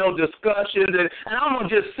and no discussions. And I'm going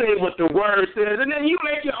to just say what the Word says. And then you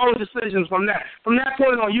make your own decisions from that. From that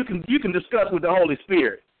point on, you can discuss with the Holy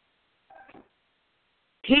Spirit.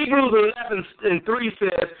 Hebrews 11:3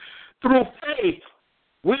 says, through faith,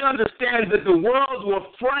 we understand that the worlds were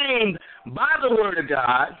framed by the Word of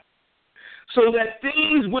God, so that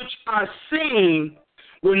things which are seen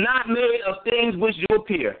were not made of things which do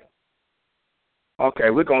appear. Okay,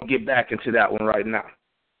 we're going to get back into that one right now.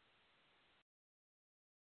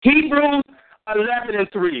 Hebrews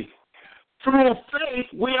 11:3. Through faith,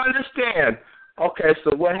 we understand. Okay,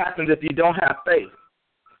 so what happens if you don't have faith?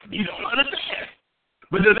 You don't understand.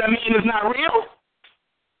 But does that mean it's not real?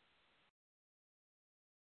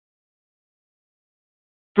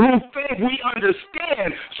 Through faith, we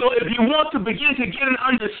understand. So if you want to begin to get an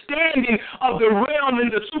understanding of the realm in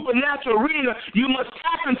the supernatural arena, you must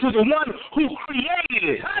tap into the one who created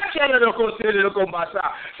it.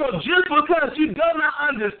 So just because you do not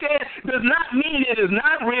understand does not mean it is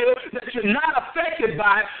not real, that you're not affected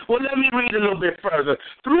by it. Well, let me read a little bit further.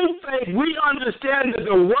 Through faith, we understand that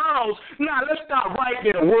the worlds, now let's stop right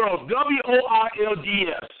there, worlds,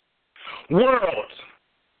 W-O-R-L-D-S, worlds.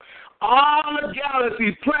 All the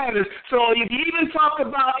galaxies, planets. So if you even talk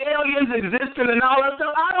about aliens existing and all that stuff,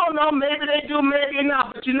 I don't know. Maybe they do, maybe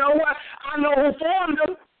not. But you know what? I know who formed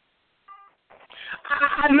them.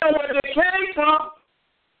 I know where they came from.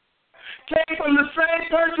 Came from the same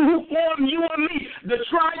person who formed you and me, the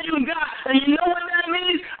triune God. And you know what that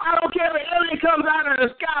means? I don't care if an alien comes out of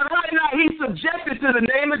the sky. Right now, he's subjected to the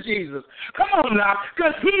name of Jesus. Come on now,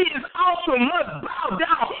 because he is also must bow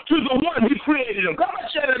down to the one who created him. Come on,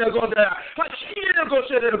 shut it and go down.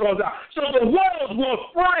 So the worlds were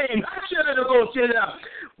framed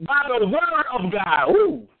by the word of God.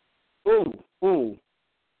 Ooh.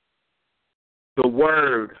 The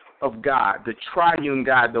word of God, the triune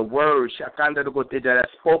God, the word, that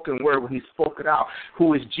spoken word when he spoke it out,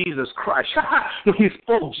 who is Jesus Christ. When he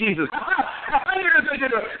spoke Jesus,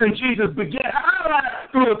 and Jesus began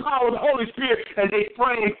through the power of the Holy Spirit, and they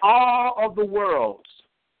framed all of the worlds.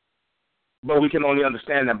 But we can only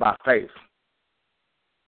understand that by faith.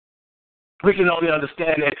 We can only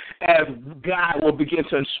understand it as God will begin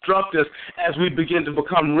to instruct us as we begin to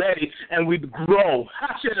become ready and we grow.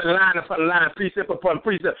 Line upon line, precept upon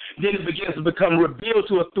precept. Then it begins to become revealed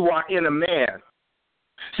to us through our inner man.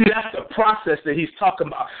 See, that's the process that he's talking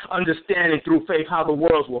about, understanding through faith how the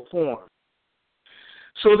worlds were formed.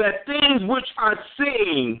 So that things which are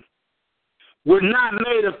seen were not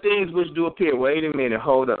made of things which do appear. Wait a minute,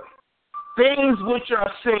 hold up. Things which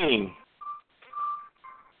are seen.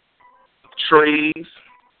 Trees,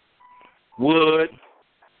 wood,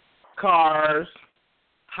 cars,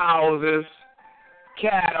 houses,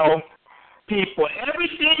 cattle, people.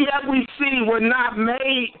 Everything that we see were not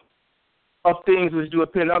made of things which do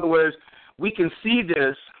appear. In other words, we can see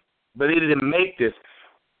this, but it didn't make this.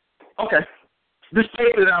 Okay. This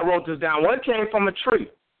paper that I wrote this down, one came from a tree.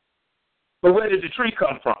 But where did the tree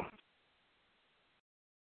come from?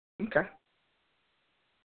 Okay.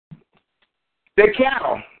 The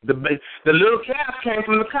cow, the little calf came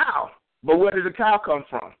from the cow. But where did the cow come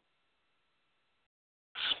from?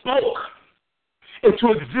 Spoke.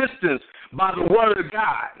 into existence by the word of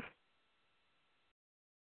God.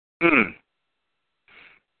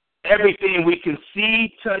 Everything we can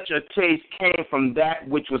see, touch, or taste came from that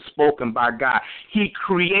which was spoken by God. He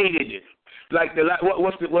created it.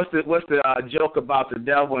 What's the joke about the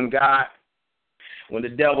devil and God? When the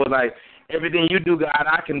devil's like, everything you do, God,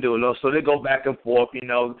 I can do. No, so they go back and forth.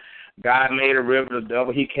 God made a river. The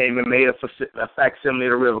devil, he came and made a facsimile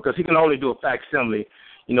of the river because he can only do a facsimile,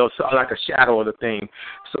 so like a shadow of the thing.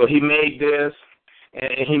 So he made this,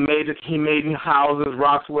 and he made houses,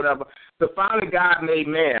 rocks, whatever. So finally, God made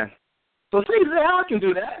man. So Satan said, I can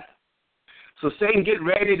do that. So Satan get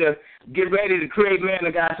ready to create man.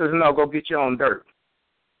 The guy says, no, go get your own dirt.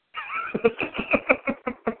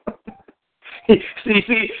 See,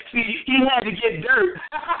 he had to get dirt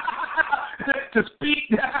to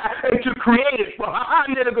speak and to create it.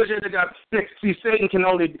 See, Satan can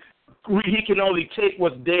only take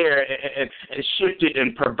what's there and shift it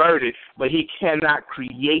and pervert it, but he cannot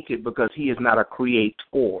create it because he is not a creator.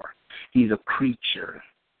 He's a creature.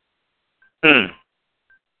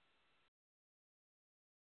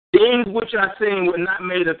 Things which are seen were not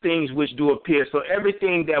made of things which do appear. So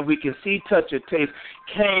everything that we can see, touch, or taste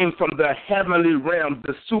came from the heavenly realm,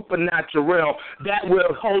 the supernatural realm, that where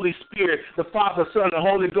the Holy Spirit, the Father, Son, and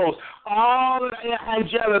Holy Ghost, all the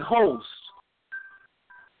angelic hosts,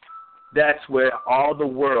 that's where all the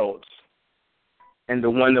worlds and the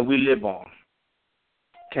one that we live on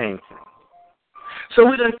came from. So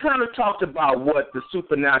we done kind of talked about what the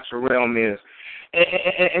supernatural realm is.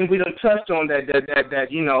 And we done touched on that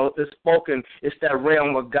it's spoken, it's that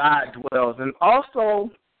realm where God dwells. And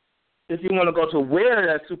also, if you want to go to where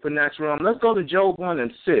that supernatural realm, let's go to Job 1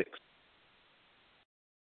 and 6.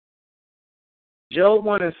 Job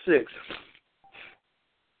 1 and 6.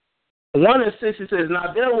 1 and 6, it says,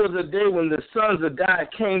 now there was a day when the sons of God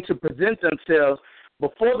came to present themselves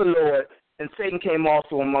before the Lord, and Satan came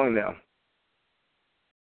also among them.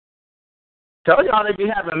 Tell y'all they be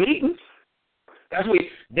having meetings.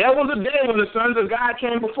 There was a day when the sons of God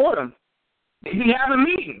came before them. They be having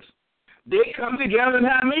meetings. They come together and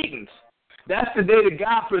have meetings. That's the day that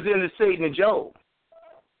God presented Satan to Job.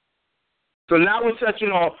 So now we're touching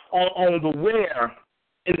on the where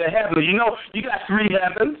in the heavens. You got 3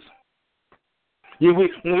 heavens.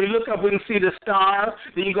 When we look up, we can see the stars.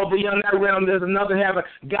 Then you go beyond that realm, there's another heaven.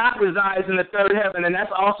 God resides in the 3rd heaven, and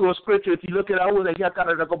that's also a scripture. If you look at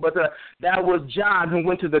but that was John who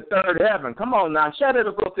went to the 3rd heaven. Come on now. So in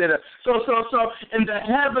the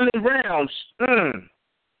heavenly realms,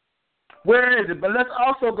 where is it? But let's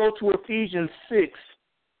also go to Ephesians 6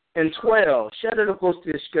 and 12.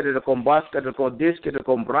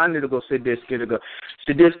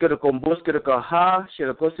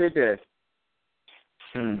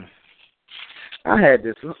 I had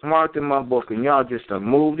this marked in my book, and y'all just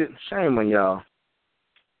moved it. Shame on y'all.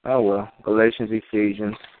 Oh, well. Galatians,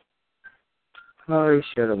 Ephesians. Sorry,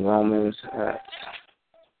 shit of Romans, Acts.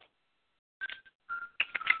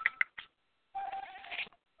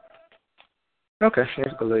 Okay,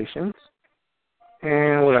 here's Galatians.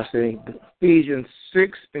 And what I say? Ephesians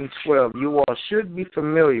 6 and 12. You all should be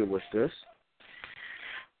familiar with this.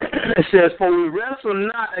 It says, for we wrestle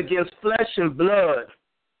not against flesh and blood,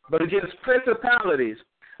 but against principalities,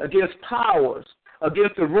 against powers,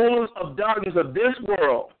 against the rulers of darkness of this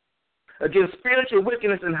world, against spiritual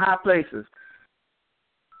wickedness in high places.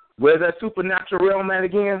 Where's that supernatural realm at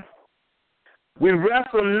again? We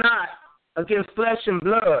wrestle not against flesh and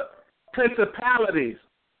blood, principalities,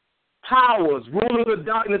 powers, rulers of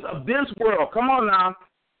darkness of this world. Come on now.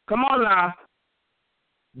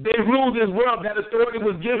 They ruled this world. That authority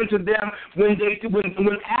was given to them when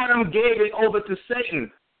Adam gave it over to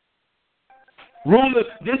Satan. Rulers,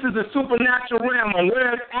 this is a supernatural realm, and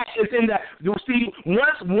where it's at is in that. You see,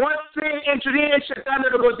 once sin entered in, let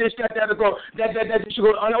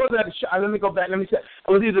me go back. Let me say, it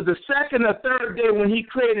was either the 2nd or 3rd day when he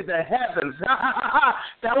created the heavens.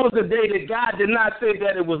 That was the day that God did not say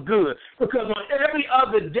that it was good, because on every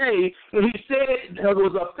other day when he said there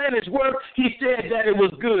was a finished work, he said that it was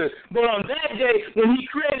good. But on that day when he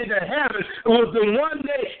created the heavens, it was the one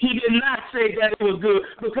day he did not say that it was good,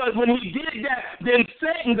 because when he did that, then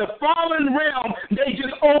Satan, the fallen realm, they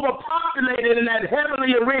just overpopulated in that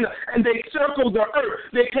heavenly arena, and they circled the earth.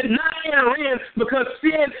 They could not enter in because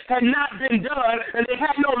sin had not been done, and they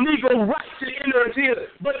had no legal right to enter into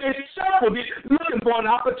it. But they circled it looking for an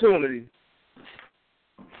opportunity,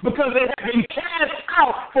 because they had been cast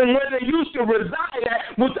out from where they used to reside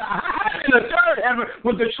at, with the high and the 3rd heaven,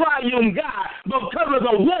 with the triune God. But because of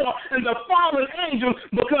the war and the fallen angels,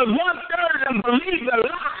 because 1/3 of them believed the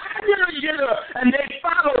lie, And they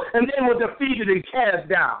followed, and they were defeated and cast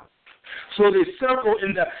down. So they circle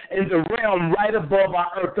in the realm right above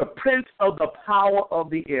our earth, the prince of the power of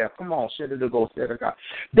the air. Come on, shit it go,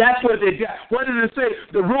 that's what they got. What does it say?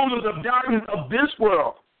 The rulers of darkness of this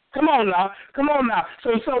world. Come on now.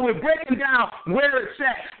 So we're breaking down where it's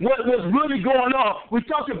at, what was really going on. We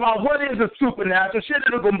talked about what is the supernatural,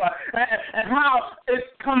 and how it's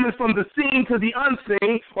coming from the seen to the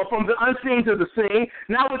unseen, or from the unseen to the seen.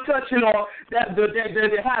 Now we're touching on that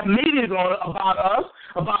they have meetings on about us,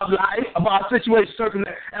 about life, about situations,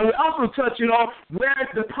 circumstances, and we're also touching on where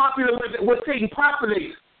where Satan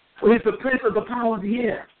populates. He's the prince of the power of the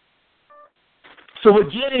air. So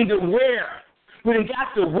we're getting to where. We didn't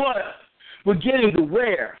got to what, we're getting to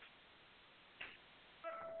where.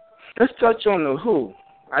 Let's touch on the who.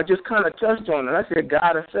 I just kind of touched on it. I said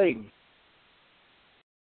God of Satan.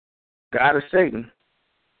 God of Satan.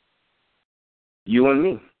 You and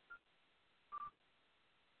me.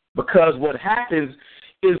 Because what happens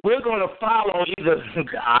is we're going to follow either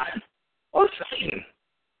God or Satan.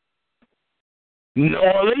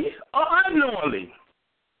 Knowingly or unknowingly.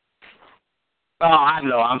 Oh, I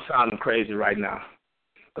know. I'm sounding crazy right now.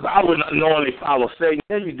 Because I would not knowingly follow Satan.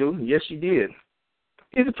 Yeah, you do. Yes, you did.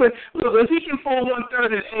 He's a prince. Look, if he can fool 1/3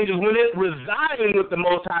 of the angels when it's residing with the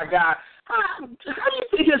Most High God, how do you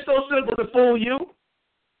think it's so simple to fool you?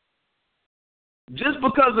 Just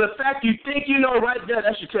because of the fact you think you know right there,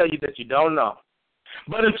 that should tell you that you don't know.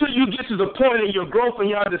 But until you get to the point in your growth and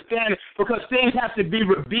your understanding, because things have to be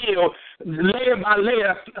revealed layer by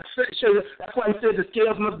layer. That's why he said the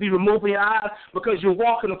scales must be removed from your eyes, because you're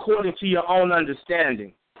walking according to your own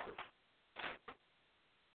understanding.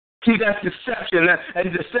 See, that's deception,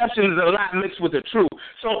 and deception is a lot mixed with the truth.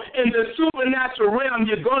 So in the supernatural realm,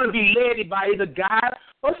 you're going to be led by either God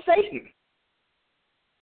or Satan.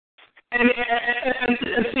 And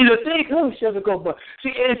see, the thing,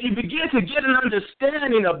 if you begin to get an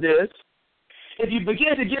understanding of this, if you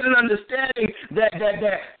begin to get an understanding that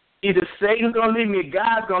either Satan's going to lead me or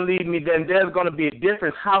God's going to lead me, then there's going to be a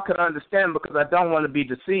difference. How can I understand? Because I don't want to be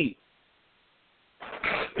deceived.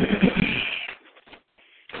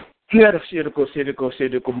 Father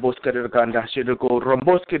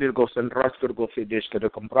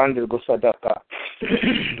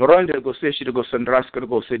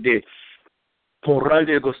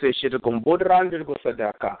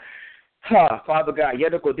God,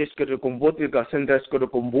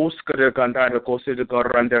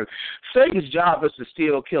 Satan's job is to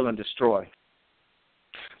steal, kill, and destroy.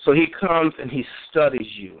 So he comes and he studies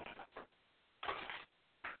you.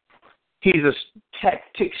 He's a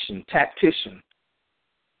tactician.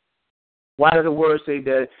 Why do the words say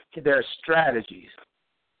that there are strategies?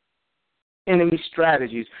 Enemy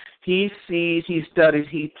strategies. He sees, he studies,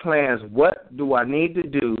 he plans. What do I need to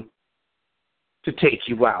do to take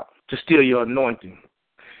you out, to steal your anointing?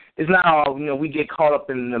 It's not all, we get caught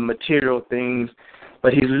up in the material things,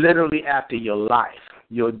 but he's literally after your life,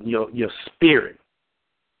 your spirit,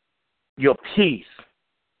 your peace.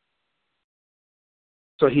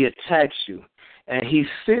 So he attacks you, and he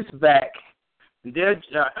sits back. There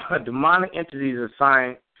are demonic entities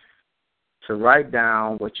assigned to write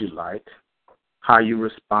down what you like, how you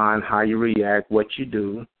respond, how you react, what you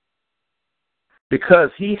do,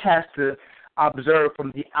 because he has to observe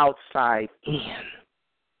from the outside in.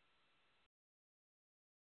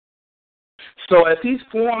 So if he's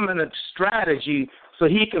forming a strategy so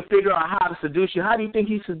he can figure out how to seduce you, how do you think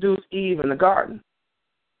he seduced Eve in the garden?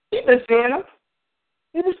 He's been seeing him.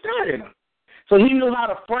 He was studying him. So he knew how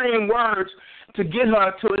to frame words to get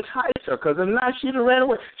her to entice her, because if not, she'd have ran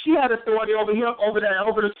away. She had authority over him, over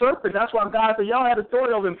the serpent. That's why God said, y'all had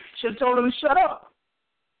authority over him. She had told him to shut up.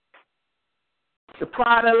 The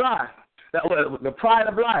pride of life. The pride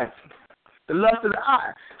of life. The lust of the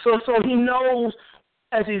eye. So he knows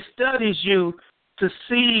as he studies you to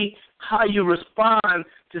see how you respond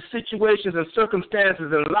to situations and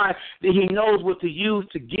circumstances in life, that he knows what to use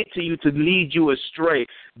to get to you, to lead you astray.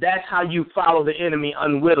 That's how you follow the enemy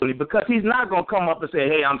unwittingly, because he's not going to come up and say,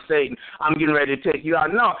 hey, I'm Satan, I'm getting ready to take you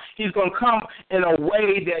out. No, he's going to come in a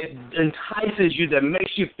way that entices you, that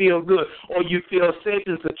makes you feel good, or you feel safe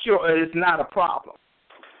and secure, and it's not a problem.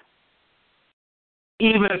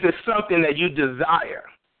 Even if it's something that you desire.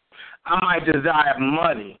 I might desire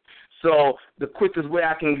money. So the quickest way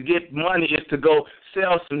I can get money is to go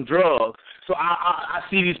sell some drugs. So I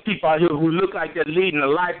see these people out here who look like they're leading a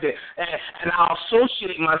life that, and I'll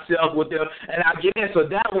associate myself with them, and I'll get in. So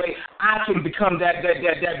that way I can become that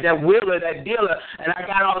wheeler, that dealer, and I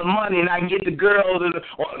got all the money, and I can get the girls,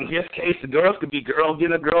 or in this case, the girls could be girl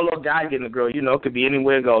getting a girl or guy getting a girl. You know, it could be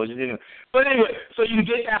anywhere it goes. You know. But anyway, so you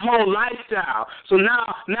get that whole lifestyle. So now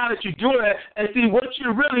that you do it, and see, what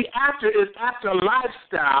you're really after is after a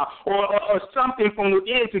lifestyle or something from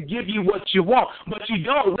within to give you what you want. But you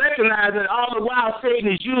don't recognize that all the while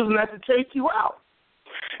Satan is using that to take you out.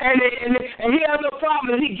 And he has no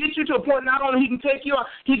problem. He gets you to a point not only he can take you out,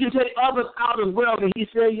 he can take others out as well. And he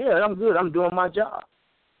said, yeah, I'm good. I'm doing my job.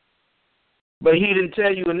 But he didn't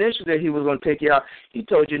tell you initially that he was going to take you out. He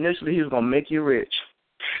told you initially he was going to make you rich.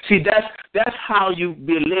 See, that's how you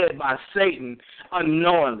be led by Satan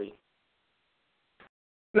unknowingly.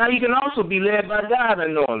 Now, you can also be led by God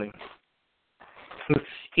unknowingly.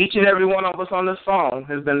 Each and every one of us on this phone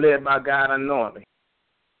has been led by God unknowingly.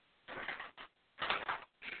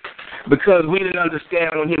 Because we didn't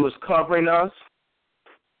understand when he was covering us,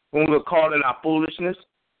 when we were caught in our foolishness.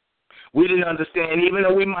 We didn't understand, even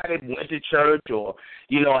though we might have went to church or,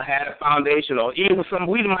 had a foundation, or even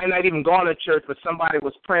we might not even gone to church, but somebody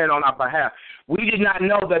was praying on our behalf. We did not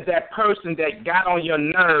know that person that got on your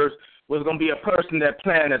nerves was going to be a person that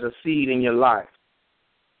planted a seed in your life.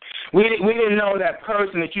 We didn't know that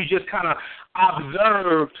person that you just kind of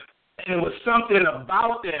observed, and it was something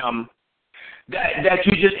about them that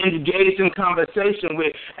you just engaged in conversation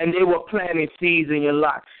with, and they were planting seeds in your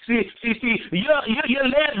life. See, you're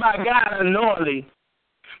led by God unknowingly,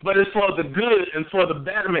 but it's for the good and for the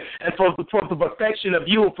betterment and for the perfection of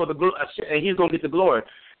you, and he's going to get the glory.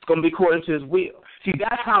 It's going to be according to his will. See,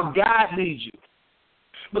 that's how God leads you.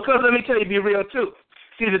 Because let me tell you, be real too.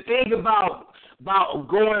 See, the thing about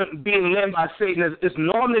being led by Satan is it's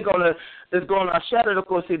normally going to shatter the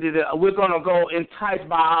course. We're going to go enticed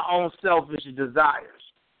by our own selfish desires.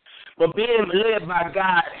 But being led by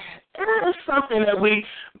God is something that we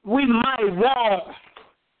might want.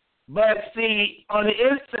 But see, on the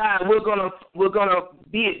inside, we're gonna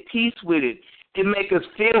be at peace with it. It makes us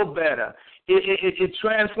feel better. It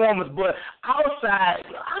transforms us. But outside,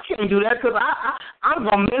 I can't do that because I'm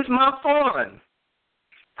gonna miss my fun.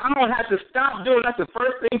 I'm going to have to stop doing that. That's the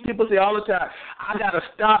first thing people say all the time. I got to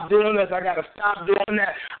stop doing this. I got to stop doing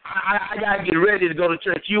that. I got to get ready to go to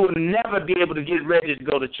church. You will never be able to get ready to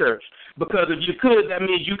go to church. Because if you could, that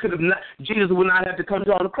means Jesus would not have to come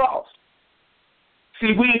on the cross.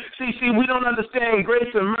 See, we don't understand grace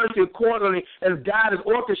and mercy accordingly as God has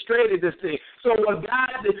orchestrated this thing. So what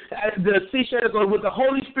God, with the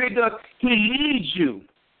Holy Spirit does, he leads you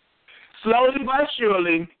slowly but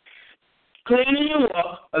surely, cleaning you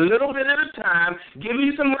up a little bit at a time, giving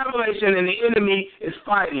you some revelation, and the enemy is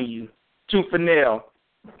fighting you tooth and nail.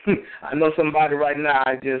 I know somebody right now,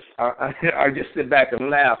 I just sit back and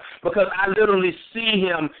laugh because I literally see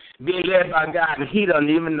him being led by God, and he doesn't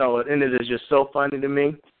even know it, and it is just so funny to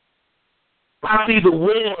me. I see the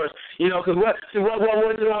wars, because what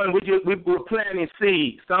we're doing, we're planting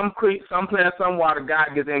seeds. Some creep, some plant, some water.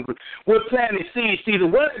 God gets angry. We're planting seeds. See, the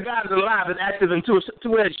word of God is alive and active and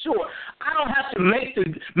two-edged sword. I don't have to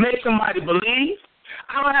make somebody believe.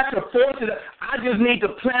 I don't have to force it. I just need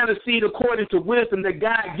to plant a seed according to wisdom that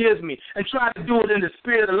God gives me and try to do it in the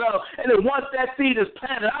spirit of love. And then once that seed is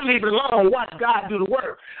planted, I leave it alone and watch God do the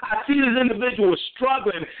work. I see this individual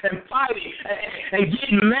struggling and fighting and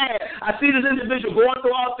getting mad. I see this individual going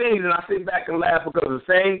through all things, and I sit back and laugh because the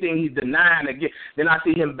same thing he's denying again. Then I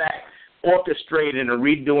see him back orchestrating and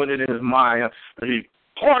redoing it in his mind. He's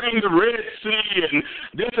parting the Red Sea and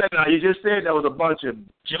this and that. You just said that was a bunch of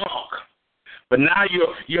junk. But now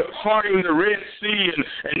you're parting the Red Sea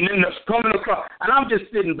and then it's coming across. And I'm just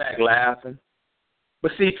sitting back laughing.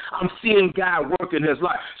 But see, I'm seeing God work in his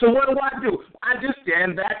life. So what do? I just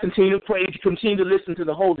stand back, continue to pray, continue to listen to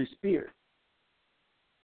the Holy Spirit.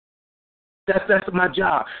 That's my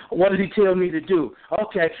job. What does he tell me to do?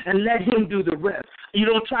 Okay, and let him do the rest. You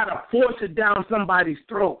don't try to force it down somebody's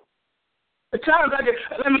throat. At times I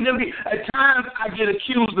get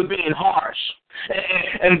accused of being harsh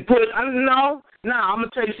and put. No, I'm gonna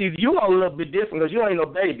tell you, see, you are a little bit different because you ain't no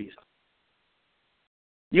babies.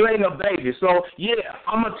 You ain't no baby. So yeah,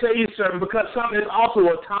 I'm gonna tell you something because something is also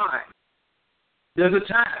a time. There's a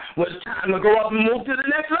time when it's time to go up and move to the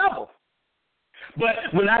next level. But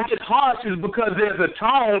when I get harsh, it's because there's a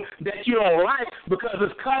tone that you don't like because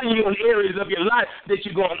it's cutting you in areas of your life that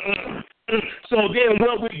you're going, So then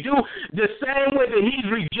what we do, the same way that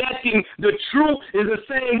he's rejecting the truth is the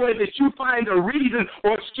same way that you find a reason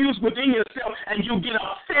or excuse within yourself and you get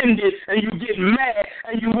offended and you get mad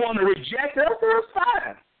and you want to reject it. That's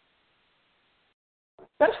fine.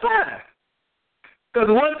 That's fine. Because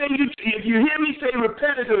one thing, if you hear me say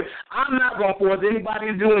repetitively, I'm not going to force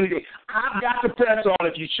anybody to do anything. I've got to press on.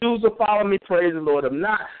 If you choose to follow me, praise the Lord. If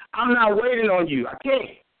not, I'm not waiting on you. I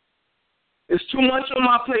can't. It's too much on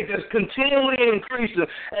my plate that's continually increasing.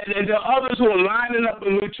 And there are others who are lining up,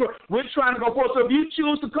 and we're trying to go forward. So if you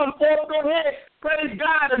choose to come forward, go ahead. Praise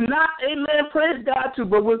God. If not, amen, praise God too,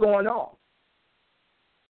 but we're going on.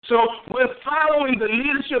 So we're following the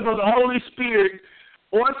leadership of the Holy Spirit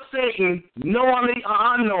or Satan, knowingly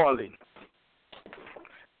or unknowingly.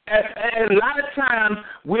 And a lot of times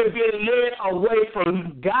we're being led away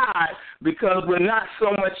from God because we're not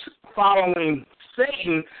so much following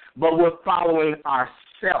Satan, but we're following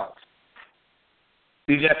ourselves.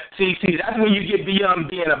 See, that's when you get beyond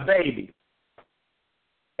being a baby.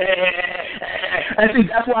 And see,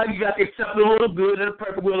 that's why you got to accept the will of good and the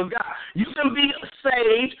perfect will of God. You can be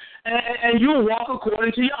saved and you walk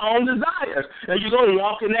according to your own desires. And you're going to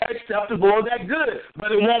walk in that acceptable or that good.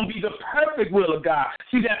 But it won't be the perfect will of God.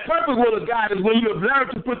 See, that perfect will of God is when you have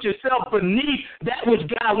learned to put yourself beneath that which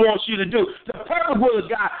God wants you to do. The perfect will of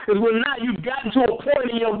God is when now you've gotten to a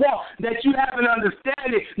point in your walk that you have an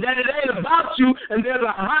understanding that it ain't about you and there's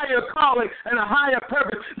a higher calling and a higher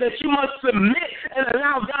purpose that you must submit and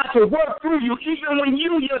allow God to work through you even when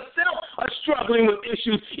you yourself are struggling with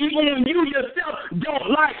issues, even when you yourself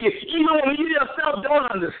don't like it, even when you yourself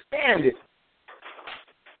don't understand it.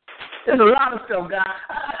 There's a lot of stuff, God.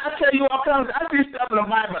 I tell you all kinds. I see stuff in the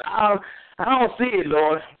Bible. I don't see it,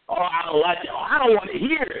 Lord. Or I don't like it. Or I don't want to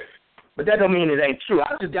hear it. But that don't mean it ain't true.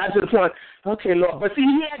 I just got to the point, okay, Lord. But see,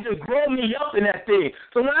 he had to grow me up in that thing.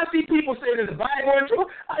 So when I see people say that the Bible is true,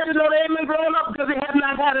 I just know they haven't been growing up because they have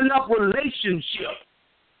not had enough relationship.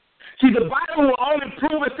 See, the Bible will only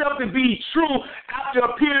prove itself to be true after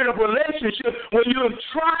a period of relationship when you have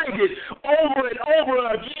tried it over and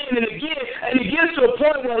over again and again, and it gets to a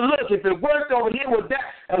point where, look, if it worked over here with that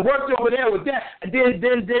and worked over there with that, then,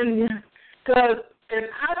 because if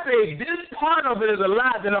I say this part of it is a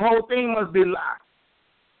lie, then the whole thing must be a lie.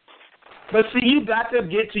 But see, you got to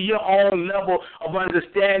get to your own level of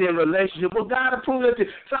understanding and relationship. Well, God approved it.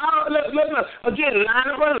 So, look, again, line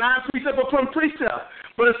upon line, precept upon precept.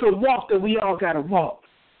 But it's a walk that we all got to walk.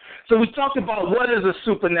 So we talked about what is a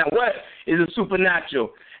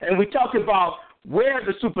supernatural. And we talked about where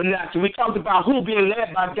the supernatural. We talked about who being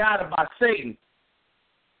led by God or by Satan.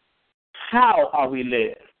 How are we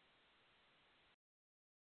led?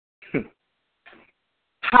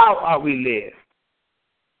 How are we led?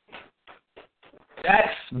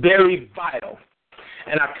 That's very vital.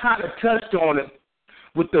 And I kind of touched on it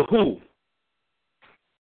with the who.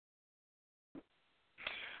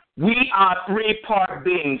 We are three-part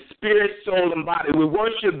beings, spirit, soul, and body. We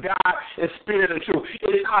worship God in spirit and truth.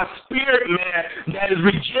 It is our spirit, man, that is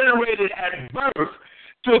regenerated at birth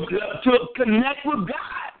to connect with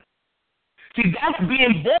God. See, that's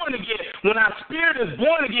being born again. When our spirit is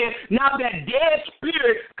born again, now that dead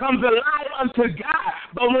spirit comes alive unto God.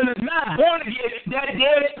 But when it's not born again, that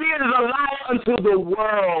dead spirit is alive unto the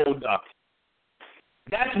world.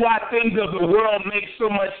 That's why things of the world make so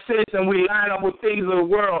much sense, and we line up with things of the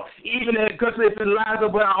world, even because if it lines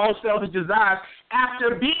up with our own selfish desires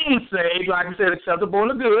after being saved, like I said,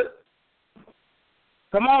 acceptable and good.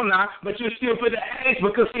 Come on now, but you're still for the age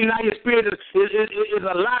because see now your spirit is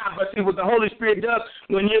alive. But see what the Holy Spirit does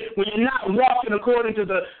when you're not walking according to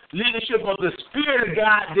the leadership of the Spirit of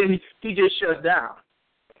God, then He just shuts down.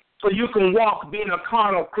 So you can walk being a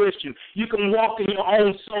carnal Christian. You can walk in your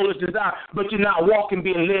own soulish desire, but you're not walking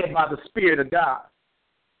being led by the Spirit of God.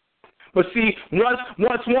 But see, once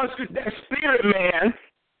that spirit man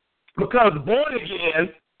becomes born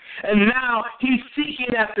again, and now he's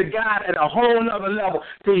seeking after God at a whole nother level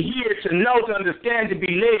to hear, to know, to understand, to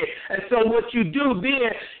be led. And so what you do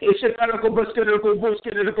then is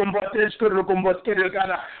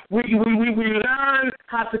we learn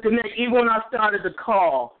how to connect. Even when I started the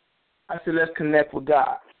call, I said, let's connect with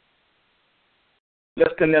God.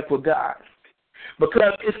 Let's connect with God.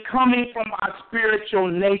 Because it's coming from our spiritual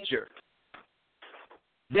nature.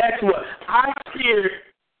 That's what our spirit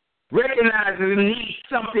recognizes and needs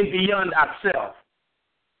something beyond ourselves.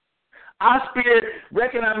 Our spirit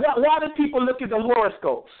recognizes, why do people look at the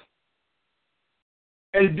horoscopes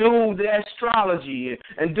and do the astrology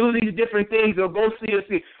and do these different things or go see a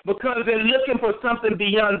see? Because they're looking for something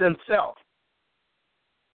beyond themselves.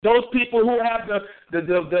 Those people who have the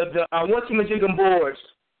whatchamajigam boards,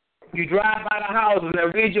 you drive by the houses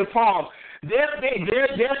and read your palms. They're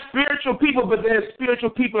spiritual people, but they're spiritual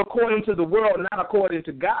people according to the world, not according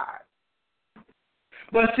to God.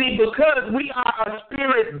 But see, because we are a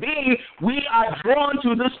spirit being, we are drawn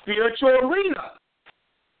to the spiritual arena.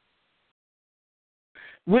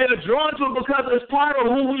 We're drawn to it because it's part of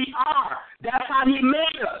who we are. That's how he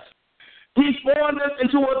made us. He formed us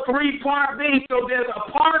into a three-part being, so there's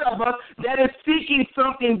a part of us that is seeking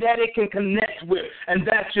something that it can connect with, and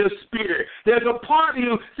that's your spirit. There's a part of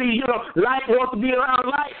you, light wants to be around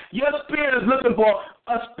light. Your spirit is looking for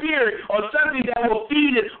a spirit or something that will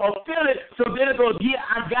feed it or fill it, so then it goes, yeah,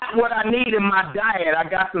 I got what I need in my diet. I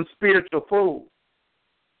got some spiritual food.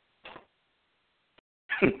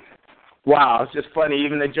 Wow, it's just funny,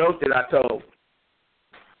 even the joke that I told.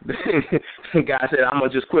 God said, I'm going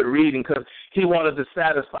to just quit reading because he wanted to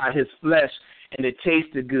satisfy his flesh, and it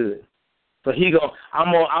tasted good. So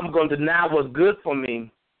I'm going to deny what's good for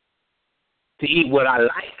me to eat what I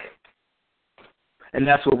like. And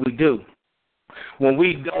that's what we do. When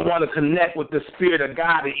we don't want to connect with the Spirit of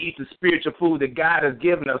God and eat the spiritual food that God has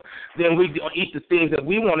given us, then we eat the things that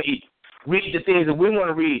we want to eat, read the things that we want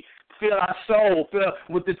to read, fill our soul, fill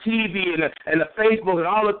with the TV and the Facebook and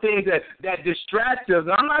all the things that distract us.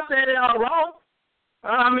 And I'm not saying they're all wrong.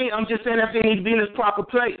 I'm just saying everything needs to be in its proper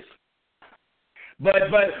place. But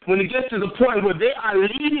when it gets to the point where they are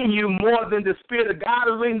leading you more than the Spirit of God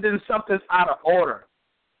is leading, then something's out of order.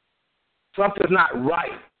 Something's not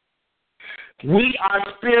right. We are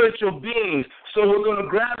spiritual beings, so we're going to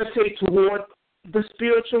gravitate toward the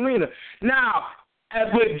spiritual arena. Now, as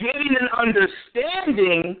we're getting an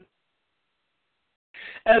understanding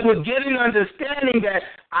that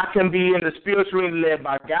I can be in the spiritual arena led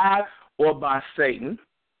by God or by Satan,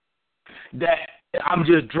 that I'm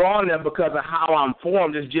just drawn there because of how I'm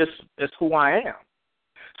formed, it's who I am.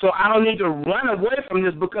 So I don't need to run away from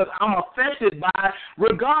this because I'm affected by it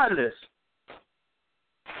regardless.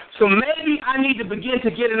 So maybe I need to begin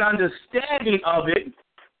to get an understanding of it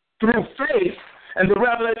through faith and the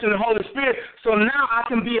revelation of the Holy Spirit, so now I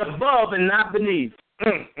can be above and not beneath.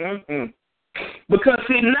 Because,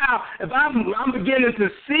 see, now, if I'm beginning to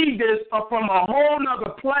see this from a whole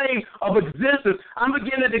other plane of existence, I'm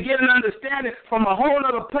beginning to get an understanding from a whole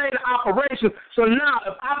other plane of operation. So now,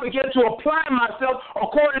 if I begin to apply myself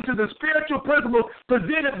according to the spiritual principles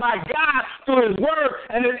presented by God through His Word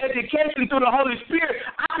and His education through the Holy Spirit,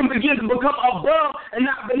 I can begin to become above and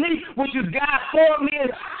not beneath, which is God formed me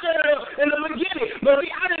in the beginning. But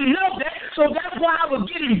see, I didn't know that, so that's why I was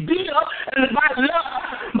getting beat up and by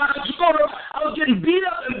I was getting beat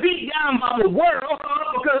up and beat down by the world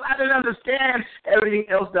because I didn't understand everything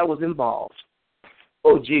else that was involved.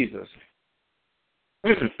 Oh, Jesus.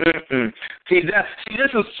 See,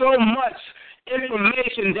 this is so much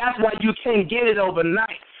information. That's why you can't get it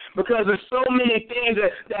overnight. Because there's so many things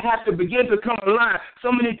that have to begin to come alive,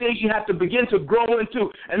 so many things you have to begin to grow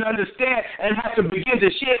into and understand and have to begin to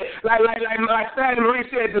shed. Like Fannie Marie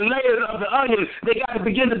said, the layers of the onion, they got to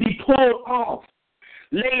begin to be pulled off,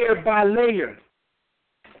 layer by layer.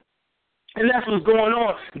 And that's what's going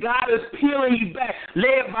on. God is peeling you back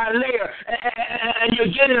layer by layer, and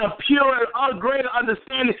you're getting a pure, greater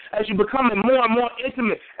understanding as you're becoming more and more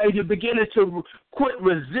intimate, as you're beginning to quit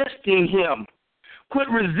resisting Him. Quit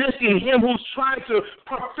resisting Him who's trying to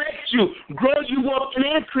perfect you, grow you up, and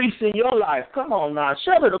increase in your life. Come on now.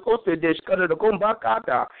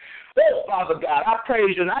 Oh, Father God, I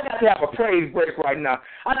praise you, and I got to have a praise break right now.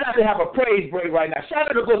 I got to have a praise break right now. Shout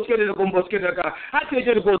out to go skid it, go skid it, I tell you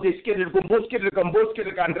to go skid it, go skid it, go skid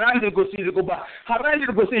it, and run to go see the go back. Harandi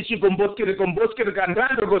to go see she go skid it, and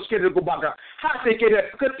run to go skid it, go back. How take it?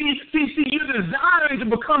 Because see, you're desiring to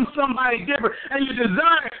become somebody different, and you're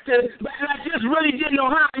desiring to, and I just really didn't know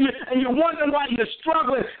how, and you're wondering why you're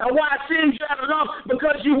struggling and why sin shut off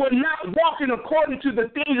because you were not walking according to the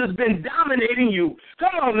things that's been dominating you.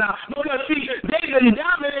 Come on now. Because, see, they've been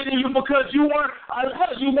dominating you because you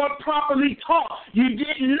weren't properly taught. You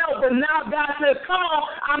didn't know. But now God says, come on,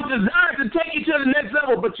 I'm designed to take you to the next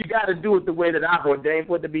level, but you got to do it the way that I've ordained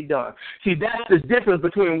for it to be done. See, that's the difference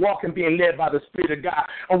between walking being led by the Spirit of God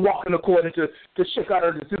and walking according to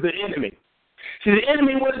the enemy. See, the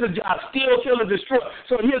enemy, what is the job? Steal, kill, and destroy.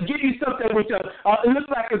 So he'll give you something which it looks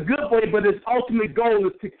like a good way, but its ultimate goal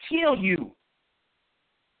is to kill you.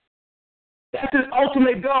 That's his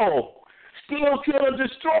ultimate goal. Steal, kill, and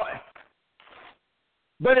destroy.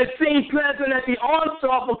 But it seemed pleasant at the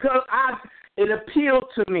onslaught because it appealed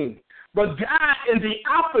to me. But God, in the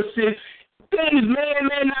opposite, things may and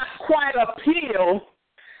may not quite appeal,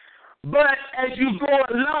 but as you go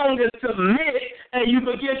along and submit and you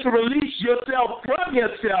begin to release yourself from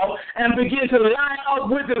yourself and begin to line up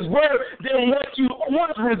with His Word, then what you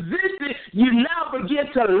once resisted, you now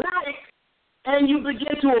begin to like. And you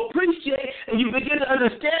begin to appreciate, and you begin to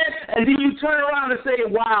understand, and then you turn around and say,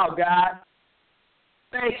 wow, God,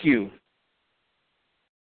 thank you.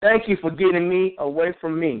 Thank you for getting me away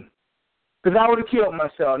from me Because I would have killed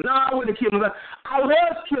myself. No, I wouldn't have killed myself. I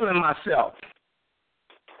was killing myself.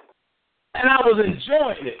 And I was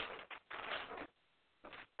enjoying it.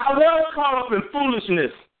 I was caught up in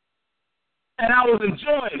foolishness. And I was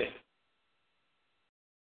enjoying it.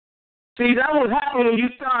 See, that will happen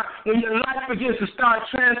when your life begins to start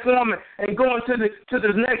transforming and going to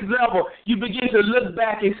the next level. You begin to look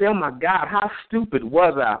back and say, oh, my God, how stupid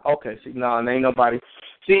was I? Okay, see, no, ain't nobody.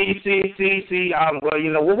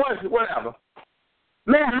 Whatever.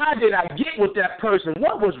 Man, how did I get with that person?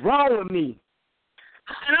 What was wrong with me?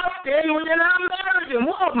 And I'm staying with him and I married him.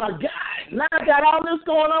 Oh, my God. Now I got all this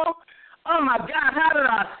going on. Oh, my God, how did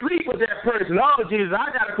I sleep with that person? Oh, Jesus,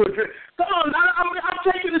 I got to quit drinking. Come on, I'm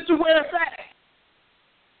taking this to where it's at.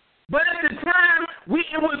 But at the time,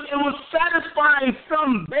 it was satisfying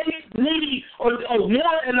some base need or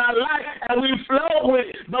want in our life, and we flowed with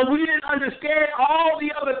it. But we didn't understand all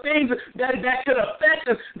the other things that could affect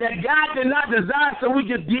us that God did not design, so we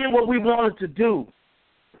just did what we wanted to do.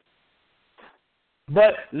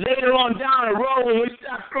 But later on down the road, when we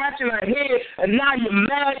start scratching our head, and now you're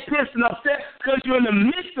mad, pissed, and upset because you're in the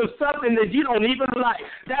midst of something that you don't even like.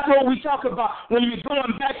 That's what we talk about when you're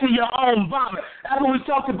going back to your own vomit. That's what we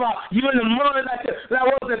talk about. You're in the mud like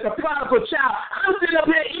the prodigal child. I'm sitting up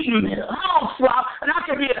here eating hog slop, and I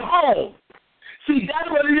can be at home. See, that's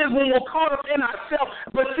what it is when we're caught up in ourselves.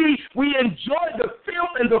 But see, we enjoy the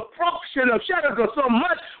filth and the function of shadows so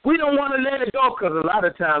much, we don't want to let it go because a lot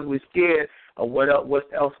of times we're scared of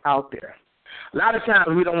what's else out there. A lot of times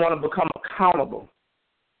we don't want to become accountable.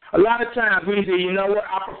 A lot of times we say, you know what,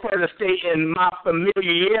 I prefer to stay in my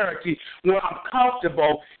familiarity where I'm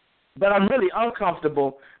comfortable, but I'm really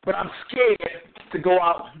uncomfortable, but I'm scared to go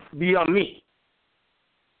out beyond me.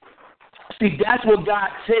 See, that's what God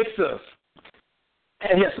takes us.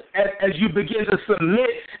 And as you begin to submit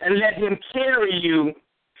and let him carry you,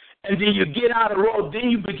 and then you get out of the road, then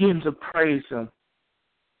you begin to praise him.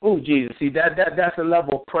 Oh, Jesus, see, that's a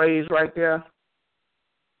level of praise right there.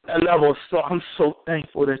 A level of, I'm so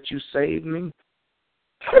thankful that you saved me.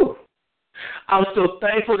 Whew. I'm so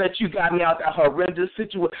thankful that you got me out that horrendous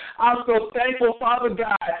situation. I'm so thankful, Father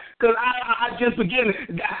God, because I just began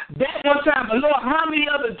that one time. But Lord, how many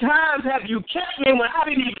other times have you kept me when I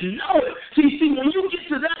didn't even know it? See, when you get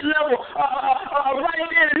to that level, right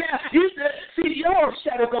there and there, you see, your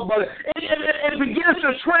shadow, brother, it begins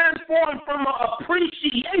to transform from an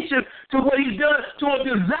appreciation to what he's done to a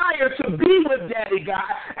desire to be with Daddy God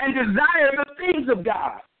and desire the things of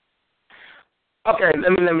God. Okay, let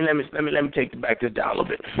me take this down a little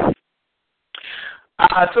bit.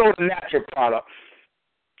 I sold a natural product,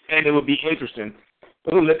 and it would be interesting.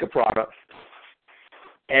 It was a liquor product,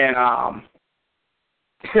 and I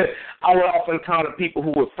would often encounter people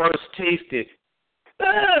who would first taste it.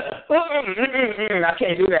 I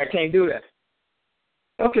can't do that.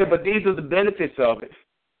 Okay, but these are the benefits of it.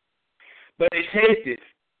 But they taste it.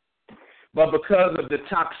 But because of the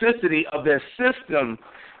toxicity of their system,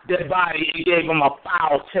 their body, it gave them a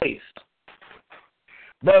foul taste.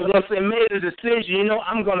 But once they made a decision,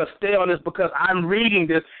 I'm going to stay on this because I'm reading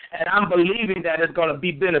this and I'm believing that it's going to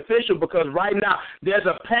be beneficial because right now there's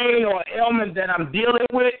a pain or ailment that I'm dealing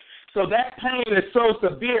with. So that pain is so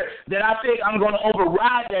severe that I think I'm going to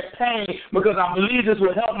override that pain because I believe this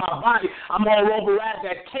will help my body. I'm going to override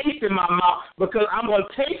that taste in my mouth because I'm going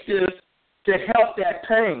to taste this to help that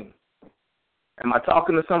pain. Am I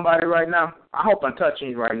talking to somebody right now? I hope I'm touching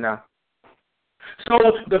you right now. So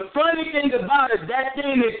the funny thing about it, that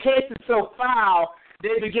thing that tasted so foul,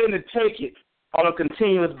 they begin to take it on a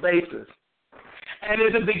continuous basis. And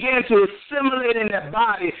as it began to assimilate in their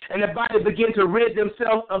body, and the body began to rid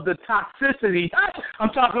themselves of the toxicity.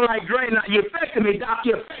 I'm talking like Dre now. You're affecting me, Doc.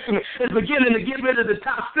 You're affecting me. It's beginning to get rid of the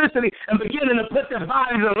toxicity and beginning to put their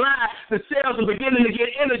bodies in line. The cells are beginning to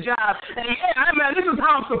get energized. And, man, this is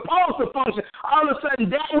how I'm supposed to function. All of a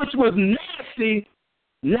sudden, that which was nasty,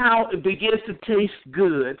 now it begins to taste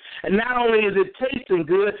good. And not only is it tasting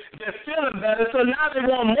good, they're feeling better, so now they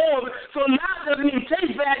want more of it. So now it doesn't even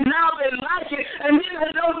taste bad. Now they like it. And then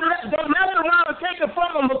they don't mess around and take it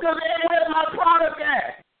from them because they ain't where my product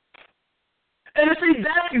at. And you see,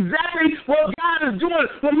 that's exactly what God is doing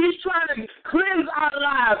when he's trying to cleanse our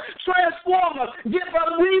lives, transform us. We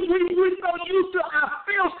so used to our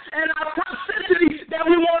filth and our toxicity that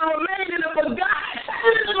we want to remain in it. But God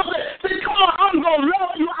said, come on, I'm going to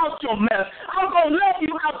love you out your mess. I'm going to love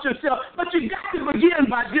you out yourself. But you got to begin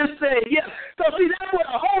by just saying yes. So see, that's what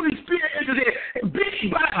the Holy Spirit is there. Bit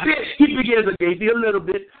by bit, he begins to give you a little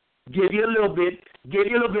bit. Give you a little bit.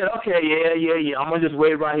 Okay, yeah. I'm going to just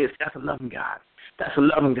wait right here. That's a loving God. That's a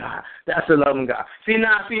loving God. That's a loving God. See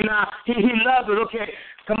now, he loves it. Okay,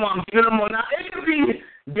 come on, give him more. Now, it could be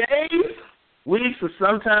days, weeks, or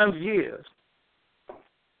sometimes years.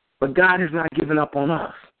 But God has not given up on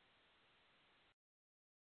us.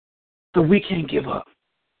 So we can't give up.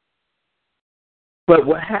 But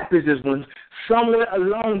what happens is when somewhere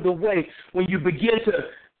along the way, when you begin to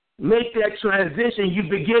make that transition, you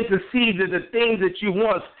begin to see that the things that you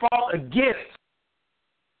once fought against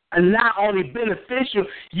are not only beneficial,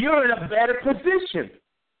 you're in a better position.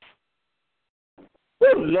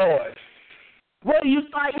 Oh, Lord. What are you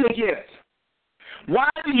fighting against? Why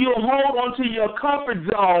do you hold on to your comfort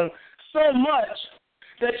zone so much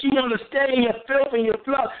that you want to stay in your filth and your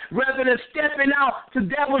fluff rather than stepping out to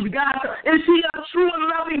that which God? Is he a true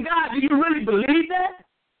and loving God? Do you really believe that?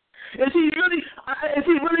 Is he really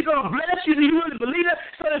going to bless you? Do you really believe that?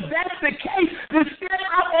 So if that's the case, then step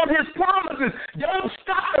out on his promises. Don't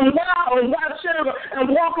stop and watch over and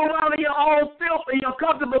walk around in your own filth and your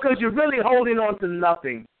comfort because you're really holding on to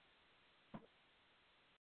nothing.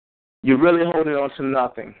 You're really holding on to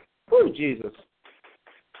nothing. Oh, Jesus.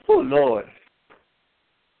 Oh, Lord.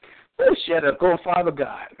 Shut up, go, Father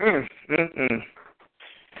God. Oh,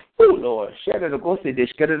 Lord. Shut up, go, see this.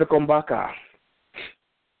 Get it, come back out.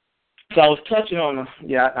 So I was touching on,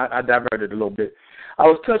 I diverted a little bit. I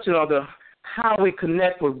was touching on how we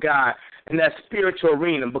connect with God in that spiritual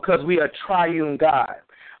arena because we are a triune God.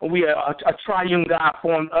 We are a triune God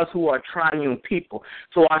formed us who are triune people.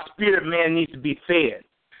 So our spirit man needs to be fed.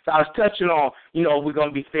 So I was touching on, we're going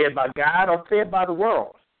to be fed by God or fed by the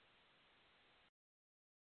world.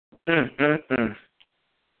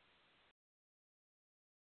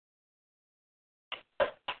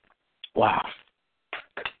 Wow.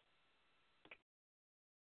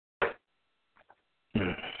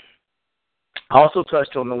 I also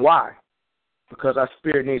touched on the why, because our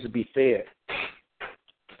spirit needs to be fed.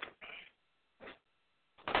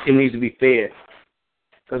 It needs to be fed,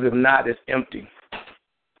 because if not, it's empty.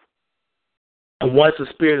 And once the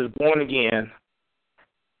spirit is born again,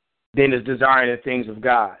 then it's desiring the things of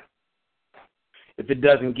God. If it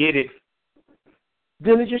doesn't get it,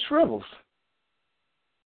 then it just shrivels.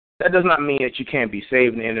 That does not mean that you can't be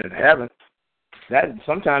saved and enter heaven. That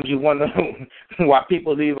sometimes you wonder why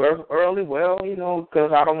people leave early. Well,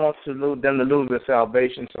 because I don't want them to lose their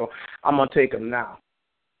salvation, so I'm going to take them now.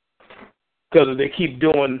 Because if they keep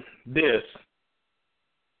doing this,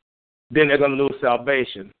 then they're going to lose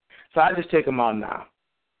salvation. So I just take them out now.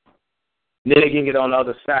 Then they can get on the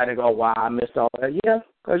other side and go, wow, I missed all that. Yeah,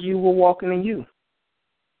 because you were walking in you.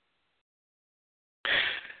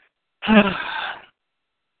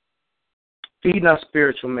 Feeding our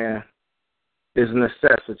spiritual man is a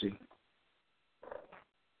necessity.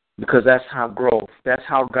 Because that's how growth, that's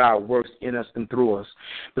how God works in us and through us.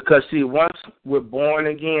 Because, see, once we're born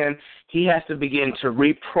again, he has to begin to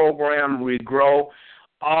reprogram, regrow,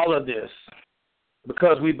 all of this.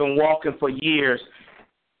 Because we've been walking for years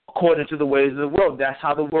according to the ways of the world. That's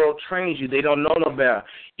how the world trains you. They don't know no better.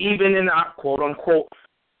 Even in our, quote-unquote,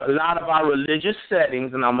 a lot of our religious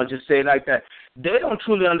settings, and I'm going to just say it like that, they don't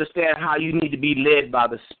truly understand how you need to be led by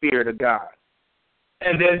the Spirit of God.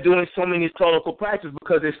 And they're doing so many historical practices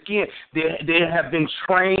because they have been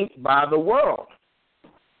trained by the world.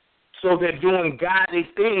 So they're doing godly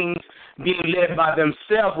things, being led by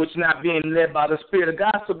themselves, which not being led by the Spirit of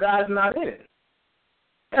God, so God's not in it.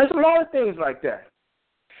 There's a lot of things like that.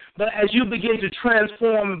 But as you begin to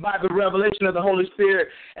transform by the revelation of the Holy Spirit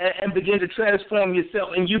and begin to transform yourself,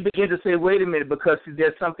 and you begin to say, wait a minute, because see,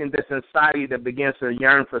 there's something that's inside you that begins to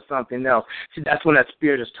yearn for something else. See, that's when that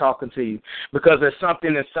Spirit is talking to you. Because there's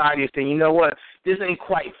something inside you saying, you know what, this ain't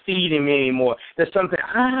quite feeding me anymore. There's something,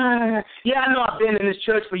 I know I've been in this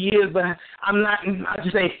church for years, but I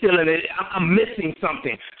just ain't feeling it. I'm missing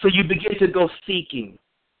something. So you begin to go seeking.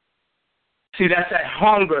 See, that's that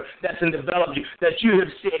hunger that's in development that you have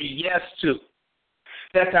said yes to.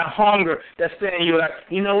 That's that hunger that's saying you're like,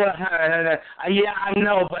 you know what? Yeah, I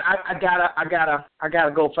know, but I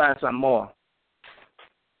gotta go find something more.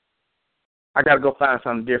 I gotta go find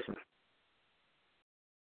something different.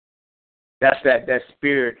 That's that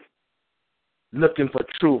Spirit looking for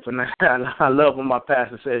truth, and I love when my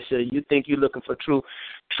pastor says, "Sure, you think you're looking for truth?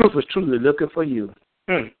 Truth is truly looking for you."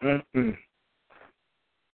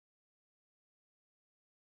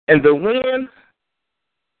 And the win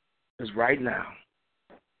is right now.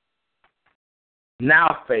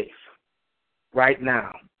 Now faith. Right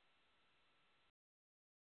now.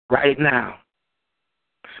 Right now.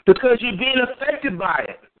 Because you're being affected by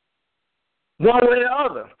it. One way or the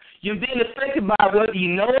other. You're being affected by it whether you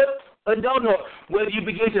know it don't know whether you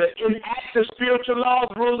begin to enact the spiritual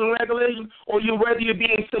laws, rules, and regulations, or whether you're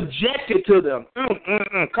being subjected to them.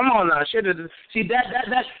 Come on now. See,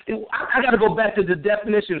 I got to go back to the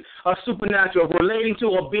definition of supernatural, relating to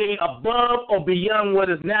or being above or beyond what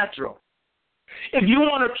is natural. If you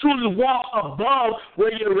want to truly walk above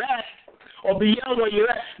where you're at, or beyond where you're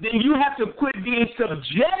at, then you have to quit being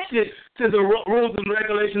subjected to the rules and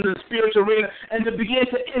regulations of the spiritual arena and to begin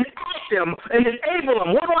to enact them and enable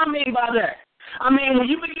them. What do I mean by that? I mean, when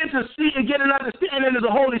you begin to see and get an understanding of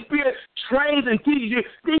the Holy Spirit trains and teaches you,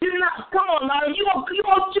 then you're not, come on now, you are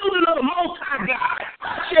children of the Most High God.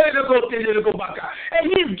 And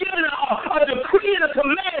He's given a decree and a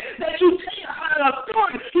command that you take an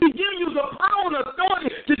authority. He's giving you the power and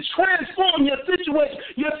authority to transform your situation,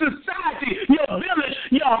 your society, your village,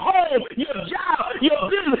 your home, your job, your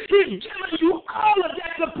business. He's giving you all of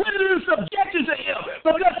that to put it in subjection to Him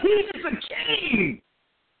because He is the King.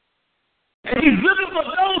 And He's looking for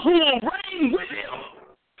those who will reign with Him.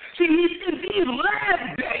 See, in these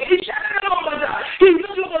last days, He's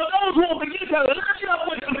looking for those who will begin to line up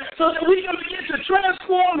with Him so that we can begin to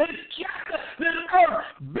transform this earth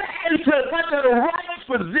back into the right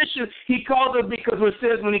position He called it, because it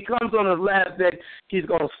says when He comes on His last day, He's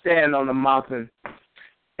going to stand on the mountain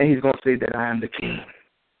and He's going to say that I am the King.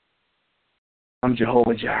 I'm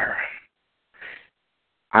Jehovah Jireh.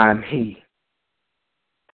 I'm He.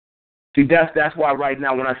 See, that's why right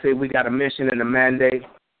now when I say we got a mission and a mandate,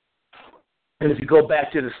 and if you go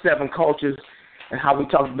back to the 7 cultures and how we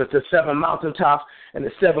talked about the 7 mountaintops and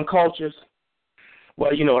the 7 cultures,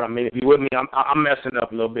 well, you know what I mean. If you're with me, I'm messing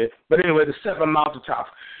up a little bit. But anyway, the 7 mountaintops.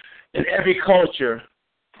 In every culture,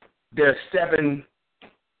 there's 7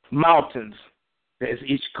 mountains. There's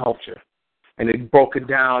each culture. And they broke it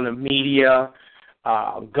down in media,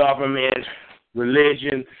 government,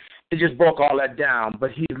 religion. It just broke all that down.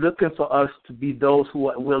 But He's looking for us to be those who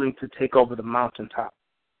are willing to take over the mountaintop.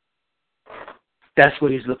 That's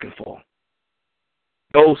what He's looking for.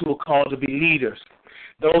 Those who are called to be leaders.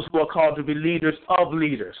 Those who are called to be leaders of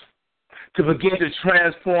leaders. To begin to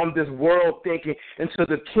transform this world thinking into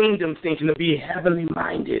the kingdom thinking, to be heavenly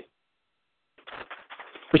minded.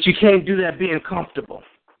 But you can't do that being comfortable.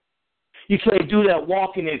 You can't do that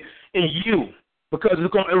walking in you, because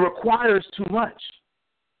it requires too much.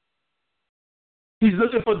 He's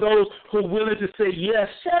looking for those who are willing to say, yes,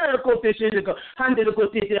 I'm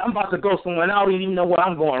about to go somewhere, and I don't even know where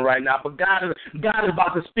I'm going right now, but God is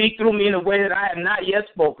about to speak through me in a way that I have not yet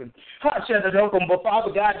spoken. But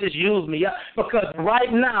Father God, just use me, because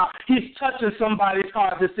right now He's touching somebody's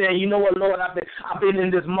heart to say, you know what, Lord, I've been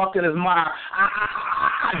in this muck and this mire.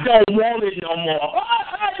 I don't want it no more.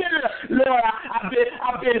 Lord,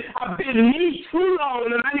 I've been me too long,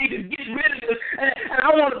 and I need to get rid of this, and I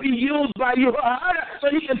want to be used by You.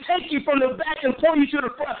 So He can take you from the back and pull you to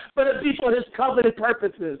the front, but it be for His covenant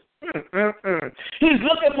purposes. He's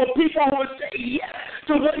looking for people who will say yes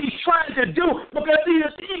to what He's trying to do, because He's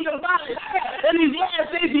the thing about it. And these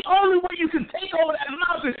last days, the only way you can take over that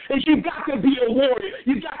mountain is you got to be a warrior.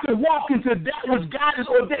 You got to walk into that which God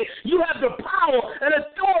has ordained. You have the power and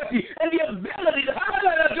authority and the ability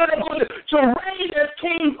to reign as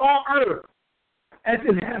king on earth as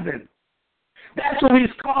in heaven. That's what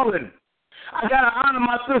He's calling. I got to honor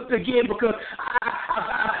my sister again, because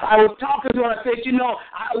I was talking to her. I said,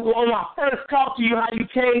 on my first talk to you, how you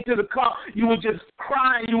came to the car, you were just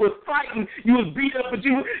crying, you were fighting, you was beat up, but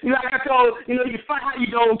like I told, you fight how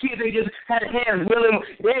you go with kids, they just had their hands willing,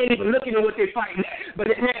 they ain't even looking at what they're fighting at,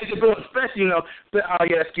 but their hands are going, especially,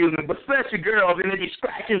 but especially girls, and they be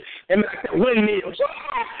scratching, and like that windmill.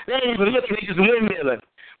 They ain't even looking, they just windmilling.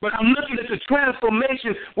 But I'm looking at the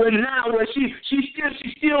transformation where she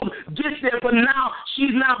still gets there, but now she's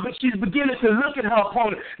beginning to look at her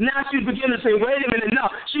opponent. Now she's beginning to say, wait a minute, no.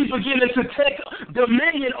 She's beginning to take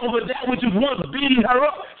dominion over that which is once beating her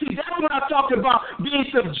up. See, that's what I talked about, being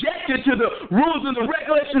subjected to the rules and the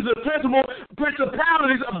regulations and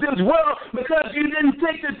principalities of this world, because you didn't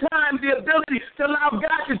take the time, the ability to allow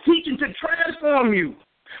God to teach and to transform you.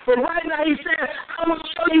 But right now He's saying, I'm going to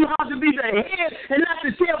show you how to be the head and not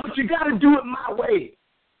the tail, but you got to do it my way.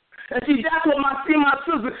 And see, that's what my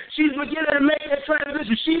sister, she's beginning to make that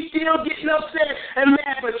transition. She's still getting upset and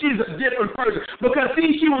mad, but she's a different person. Because,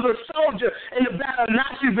 see, she was a soldier in the battle. Now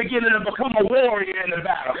she's beginning to become a warrior in the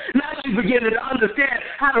battle. Now she's beginning to understand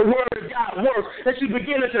how the word of God works. And she's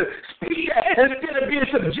beginning to speak, and instead of being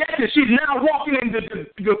subjected, she's now walking in the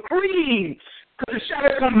decreeing,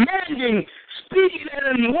 commanding, speaking,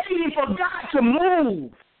 and waiting for God to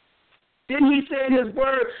move. Didn't He say in His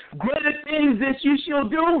word, greater things that you shall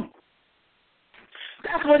do?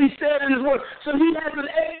 That's what he said in his word. So he has an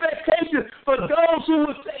expectation for those who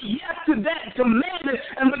will say yes to that commandment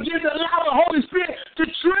and begin to allow the Holy Spirit to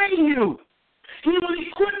train you. He will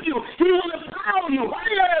equip you. He will empower you.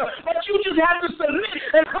 But you just have to submit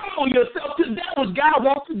and humble yourself to that what God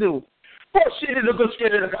wants to do. See,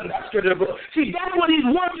 that's what he's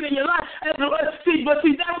working in your life. See,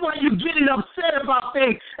 that's why you're getting upset about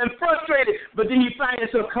things and frustrated. But then you find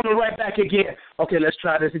yourself coming right back again. Okay, let's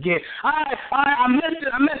try this again. I messed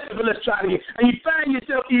it, but let's try it again. And you find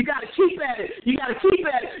yourself, you got to keep at it. You got to keep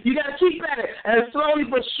at it. You got to keep at it. And slowly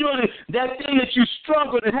but surely, that thing that you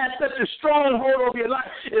struggled and had such a strong hold over your life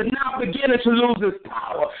is now beginning to lose its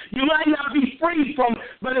power. You might not be free from it,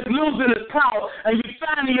 but it's losing its power. And you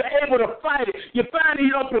find that you're able to fight it. You find that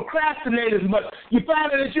you don't procrastinate as much. You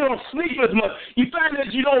find that you don't sleep as much. You find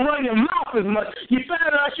that you don't run your mouth as much. You find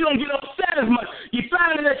that you don't get upset as much. You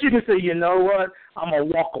find that you can say, you know what, I'm going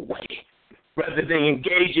to walk away rather than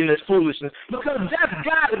engage in this foolishness, because that's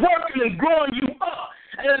God working and growing you up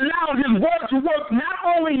and allowing his word to work not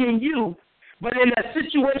only in you, but in that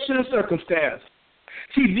situation and circumstance.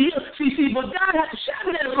 But God has to shout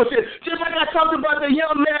at us with this. Just like I talked about the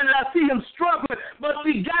young man and I see him struggling, but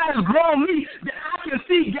see, God has grown me that I can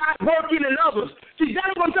see God working in others. See,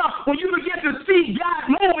 that's what I'm talking. When you begin to see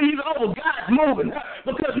God moving, you go, oh, God's moving.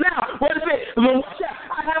 Because now, what is it?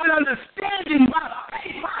 I have an understanding by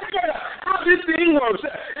faith. How this thing works.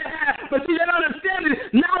 But see, that understanding,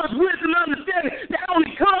 knowledge, wisdom, understanding, that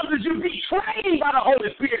only comes as you be trained by the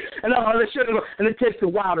Holy Spirit. And it takes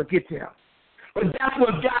a while to get there. But that's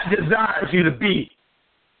what God desires you to be.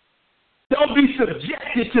 Don't be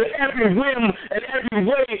subjected to every whim and every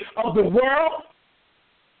way of the world.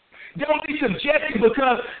 Don't be subjected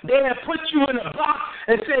because they have put you in a box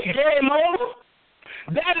and said, game over.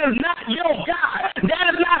 That is not your God.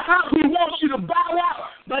 That is not how he wants you to bow out.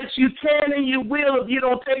 But you can and you will if you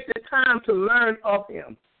don't take the time to learn of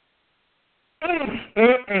him.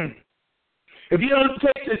 If you don't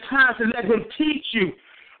take the time to let him teach you,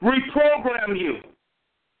 reprogram you.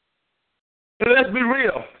 And let's be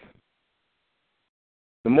real.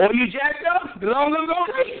 The more you jack up, the longer it's going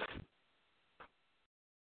to take.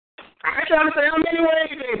 I ain't trying to say I'm anywhere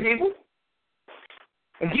anything, people.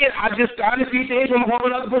 Again, I just started to see things from a whole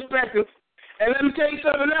other perspective. And let me tell you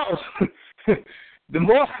something else.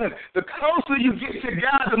 The closer you get to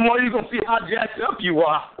God, the more you're going to see how jacked up you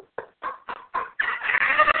are.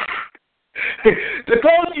 The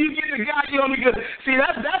closer you get to God, you're going to be good. See,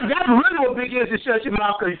 that's really what begins to shut your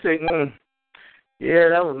mouth, because you say, yeah,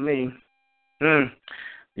 that was me.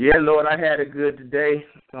 Yeah, Lord, I had it good today.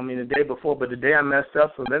 I mean, the day before, but today I messed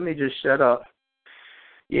up, so let me just shut up.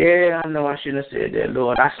 Yeah, I know I shouldn't have said that,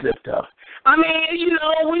 Lord. I slipped up. I mean,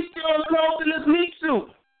 we still clothed in this meat suit.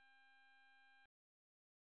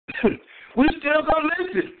 We still going to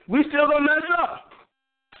miss it. We still going to mess up.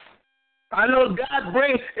 I know it's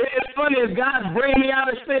funny, as God's bringing me out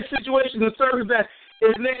of situations and circumstances,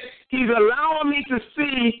 is that he's allowing me to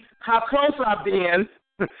see how close I've been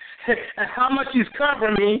and how much he's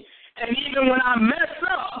covering me, and even when I mess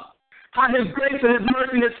up, how his grace and his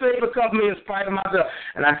mercy and his favor cover me in spite of myself.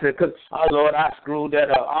 And I said, oh, Lord, I screwed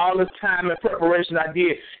that up. All this time and preparation I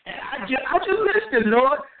did, and I just missed it,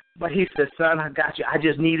 Lord. But he said, son, I got you. I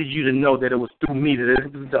just needed you to know that it was through me that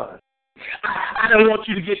it was done. I don't want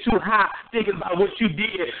you to get too high thinking about what you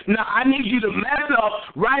did. No, I need you to mess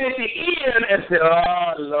up right at the end and say,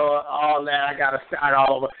 oh, Lord, all that, I got to start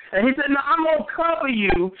all over. And he said, no, I'm going to cover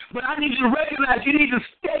you, but I need you to recognize you need to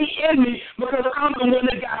stay in me because I'm the one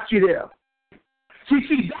that got you there.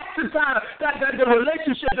 See, that's the time, that's the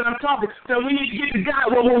relationship that I'm talking. So we need to get to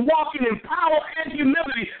God where we're walking in power and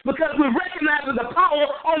humility because we recognize that the power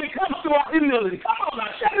only comes through our humility. Come on now,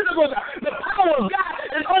 shut it up. The power of God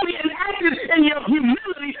is only enacted in your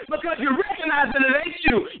humility because you recognize that it ain't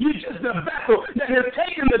you. You're just a vessel that has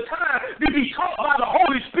taken the time to be taught by the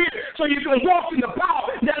Holy Spirit so you can walk in the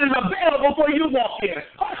power that is available for you to walk in.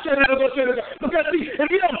 Because see, if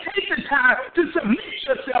you don't take the time to submit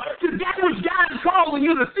yourself to that which God is calling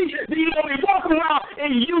you to see, then you're going to be walking around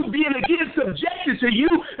and you being again subjected to you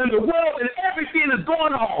and the world and everything that's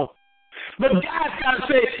going on. But God's got to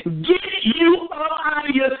say, get you up out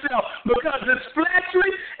of yourself because it's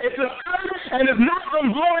fleshly, it's an earth, and it's not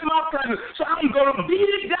going to glory my presence. So I'm going to beat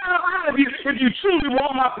it down out of you if you truly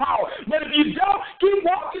want my power. But if you don't, keep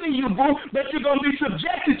walking in you, boo, but you're going to be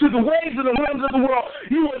subjected to the ways and the whims of the world.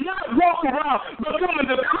 You will not walk around becoming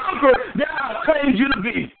the conqueror that I claimed you to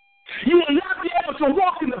be. You will not be able to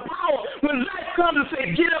walk in the power when life comes and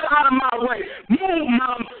say, get up out of my way, move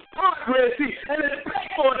mountains, part Red Sea, and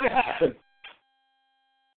expect for it to happen.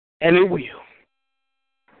 And it will.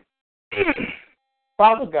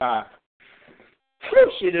 Father God,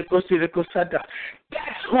 that's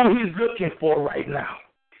who he's looking for right now.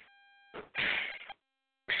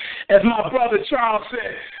 As my brother Charles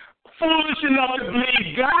said, foolish enough to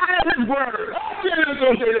believe God and his word.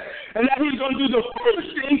 And that he's going to do the foolish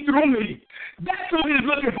thing through me. That's who he's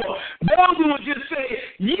looking for. Those who will just say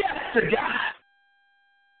yes to God.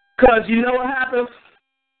 Because you know what happens?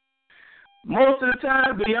 Most of the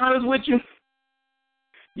time, to be honest with you,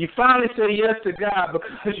 you finally say yes to God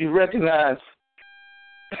because you recognize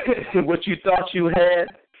what you thought you had,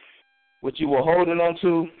 what you were holding on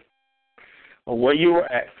to, or where you were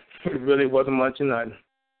at. It really wasn't much of nothing.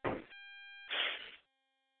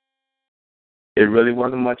 It really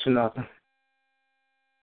wasn't much of nothing.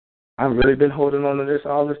 I've really been holding on to this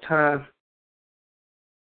all this time.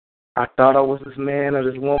 I thought I was this man or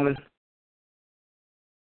this woman.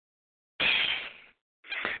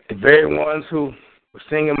 The very ones who were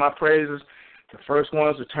singing my praises, the first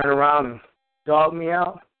ones to turn around and dog me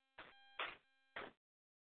out.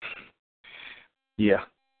 Yeah.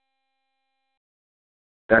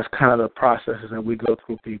 That's kind of the processes that we go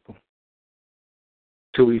through, people,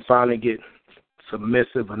 till we finally get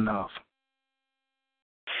submissive enough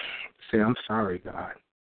to say, I'm sorry, God.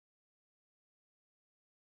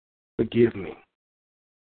 Forgive me.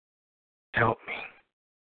 Help me.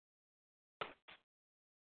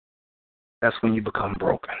 That's when you become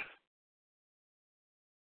broken.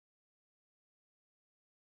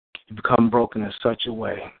 You become broken in such a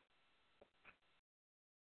way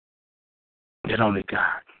that only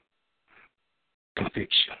God can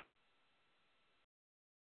fix you.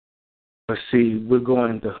 But see,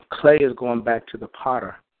 the clay is going back to the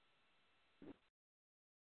potter.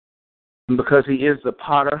 And because he is the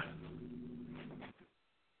potter,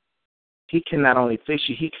 he can not only fix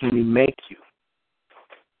you, he can remake you.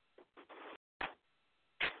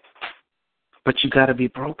 But you got to be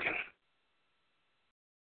broken.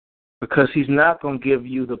 Because he's not going to give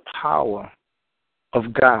you the power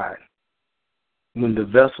of God when the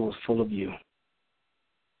vessel is full of you.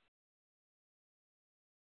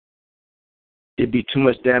 It'd be too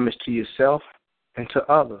much damage to yourself and to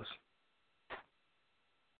others.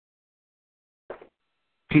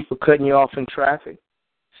 People cutting you off in traffic,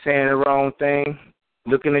 saying the wrong thing,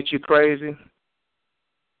 looking at you crazy.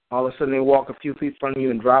 All of a sudden they walk a few feet in front of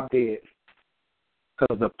you and drop dead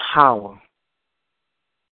because of the power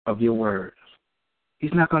of your words.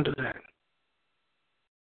 He's not going to do that.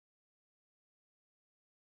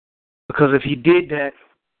 Because if he did that,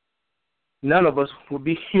 none of us would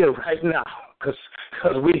be here right now. Because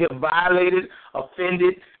we have violated,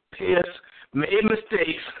 offended, pissed, made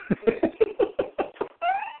mistakes.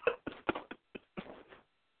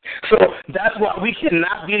 So that's why we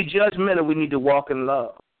cannot be judgmental. We need to walk in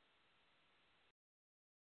love.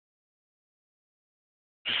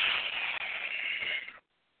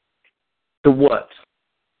 The what?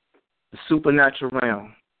 The supernatural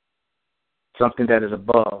realm. Something that is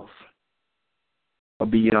above or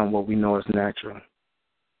beyond what we know as natural.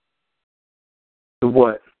 The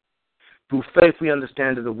what? Through faith we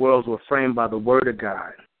understand that the worlds were framed by the word of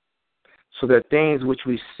God, so that things which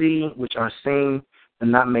we see, which are seen, are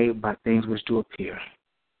not made by things which do appear.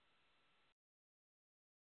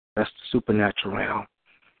 That's the supernatural realm.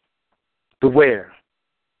 The where?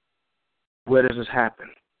 Where does this happen?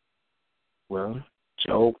 Well,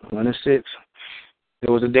 Job 1:6.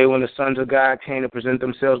 There was a day when the sons of God came to present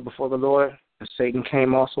themselves before the Lord, and Satan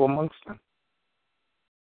came also amongst them.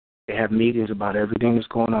 They have meetings about everything that's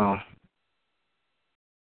going on.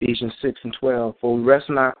 Ephesians 6:12. For we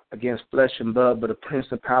wrestle not against flesh and blood, but of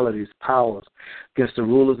principalities, powers, against the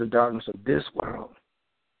rulers of darkness of this world,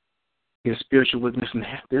 against spiritual wickedness in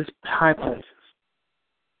this high places.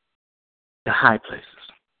 The high places.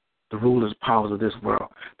 The rulers, powers of this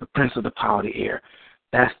world. The prince of the power of the air.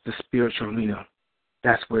 That's the spiritual arena.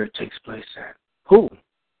 That's where it takes place at. Who?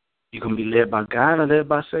 You can be led by God or led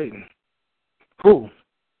by Satan. Who?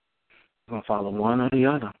 You're going to follow one or the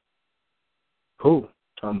other. Who?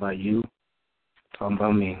 Talking about you. Talking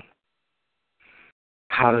about me.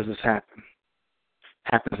 How does this happen?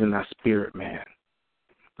 It happens in our spirit, man.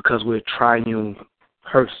 Because we're a triune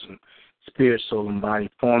person, spirit, soul, and body,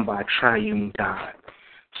 formed by a triune God.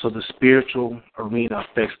 So the spiritual arena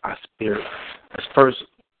affects our spirit.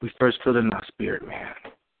 We first feel it in our spirit, man.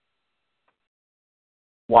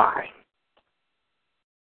 Why?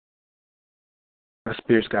 Our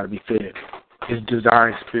spirit's got to be fed. It's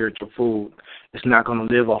desiring spiritual food. It's not going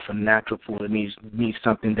to live off of natural food. It needs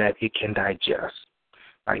something that it can digest,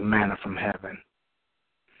 like manna from heaven.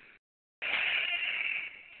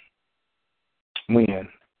 When?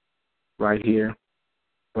 Right here,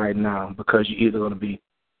 right now, because you're either going to be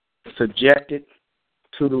subjected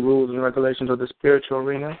to the rules and regulations of the spiritual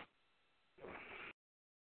arena,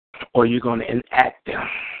 or you're going to enact them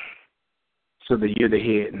so that you're the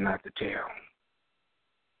head and not the tail.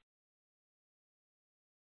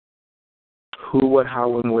 Who, what, how,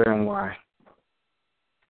 when, where, and why.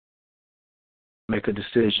 Make a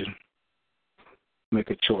decision. Make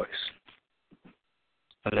a choice.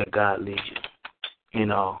 And let God lead you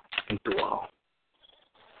in all and through all.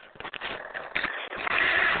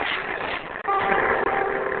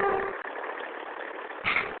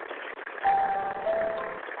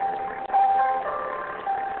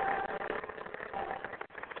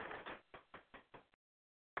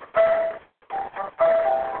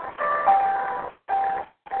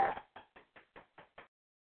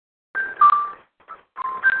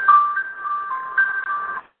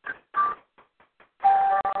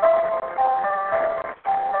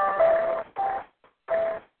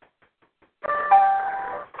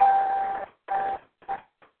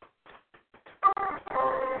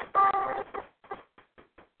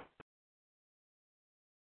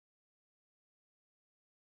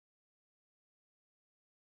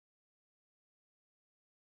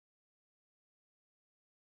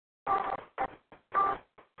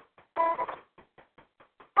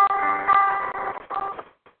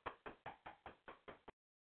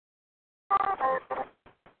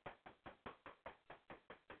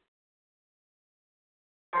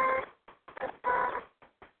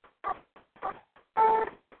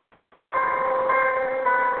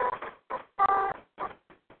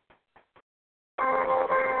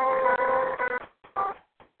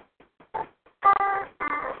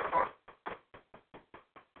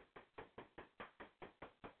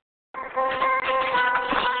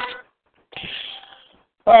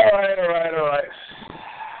 All right.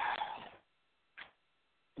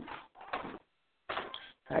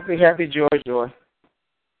 Happy, joy.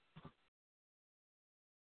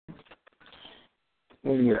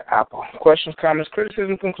 We need an apple. Questions, comments,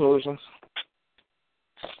 criticism, conclusions.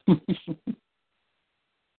 It's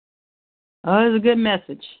a good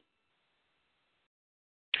message.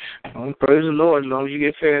 Praise the Lord. As long as you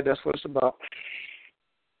get fed, that's what it's about.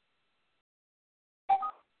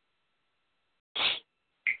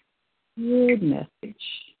 Good message.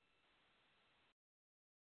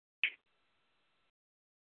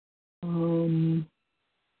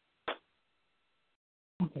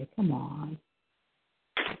 Okay, come on.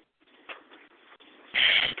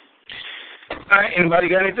 All right, anybody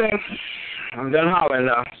got anything? I'm done hollering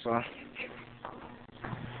now, so.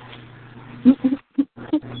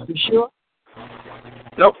 You sure?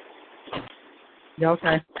 Nope.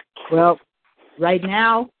 Okay. Well, right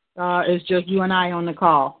now, it's just you and I on the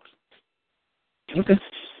call. Okay.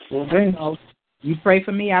 Okay. So you pray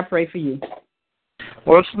for me, I pray for you.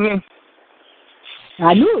 Works for me.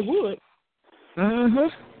 I knew it would. Mm-hmm.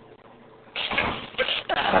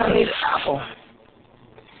 I need an apple.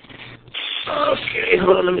 Okay,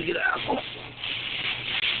 hold on, let me get an apple.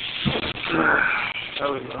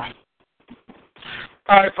 There we go.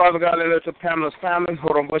 All right, Father God, let's up Pamela's family.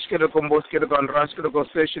 Horomboskira, Gomboskira, Gondraskira, go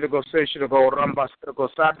Seshira, go Seshira, go Rambaskira, go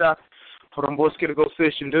Sada. Horomboskira, go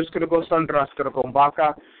Seshin, Duskira, go Sandraskira, go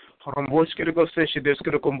Mbaka. Horomboskira, go Seshin,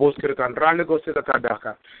 Duskira, Gomboskira, Gandrana, go Sida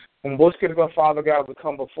Kadaka. Homboskira, go Father God, we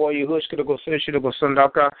come before you. Huskira, go Seshira, go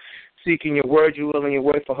Sandaka. Seeking your word, your will, and your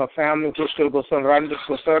way for her family. Huskira, go Sandrana,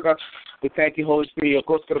 go Saga. We thank you, Holy Spirit,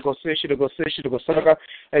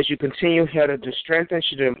 as you continue here to strengthen,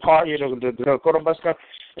 to impart you, to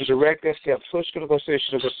direct us steps. Humboski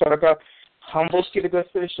to go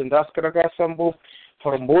fish, and Daskaraga Sambo,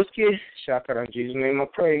 Horomboski, Shakara, in Jesus' name I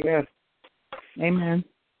pray, amen. Amen.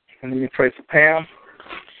 And let me pray for Pam.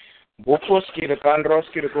 Bokoski to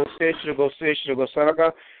Gandroski to go fish, to go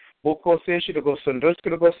Saraga, Bokoseshi to go Sanduski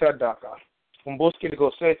to go Sadaka. Humboski to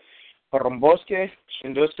go say, Horomboske,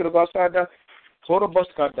 Shindoski to go Sada,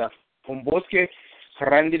 Horoboskada, Humboske,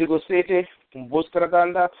 Harandi to go Sete,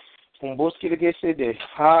 Humboskaraganda, Humboski to get Sede.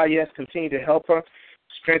 Yes, continue to help her,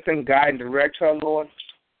 strengthen, guide, and direct her, Lord.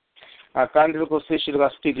 I thank you,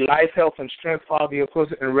 God, speak life, health, and strength, Father,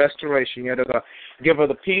 and restoration. Give her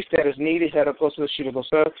the peace that is needed,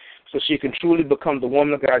 so she can truly become the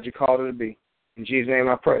woman of God you called her to be. In Jesus' name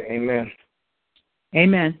I pray. Amen.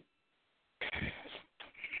 Amen.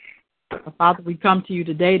 Father, we come to you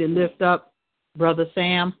today to lift up Brother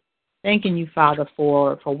Sam, thanking you, Father,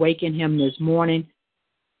 for waking him this morning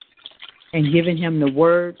and giving him the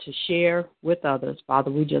word to share with others.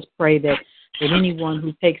 Father, we just pray that anyone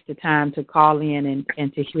who takes the time to call in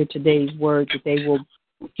and to hear today's word, that they will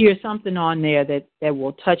hear something on there that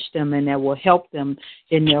will touch them and that will help them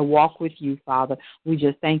in their walk with you, Father. We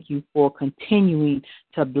just thank you for continuing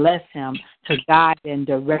to bless him, to guide and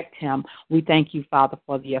direct him. We thank you, Father,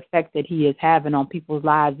 for the effect that he is having on people's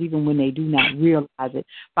lives, even when they do not realize it.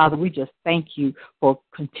 Father, we just thank you for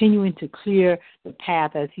continuing to clear the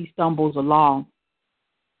path as he stumbles along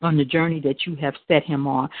on the journey that you have set him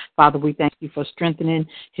on. Father, we thank you for strengthening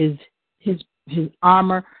his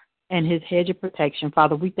armor and his hedge of protection.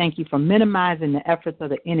 Father, we thank you for minimizing the efforts of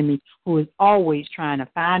the enemy who is always trying to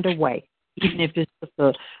find a way, even if it's just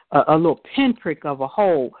a little pinprick of a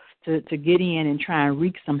hole to get in and try and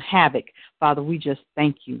wreak some havoc. Father, we just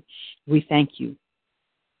thank you. We thank you.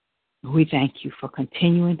 We thank you for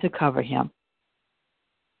continuing to cover him.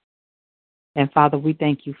 And Father, we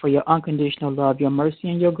thank you for your unconditional love, your mercy,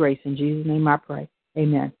 and your grace. In Jesus' name I pray.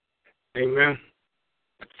 Amen. Amen.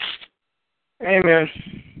 Amen.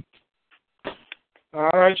 All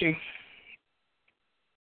right, you.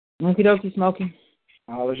 Okie dokie, Smokey.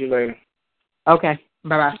 I'll holler at you later. Okay.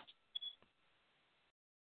 Bye-bye.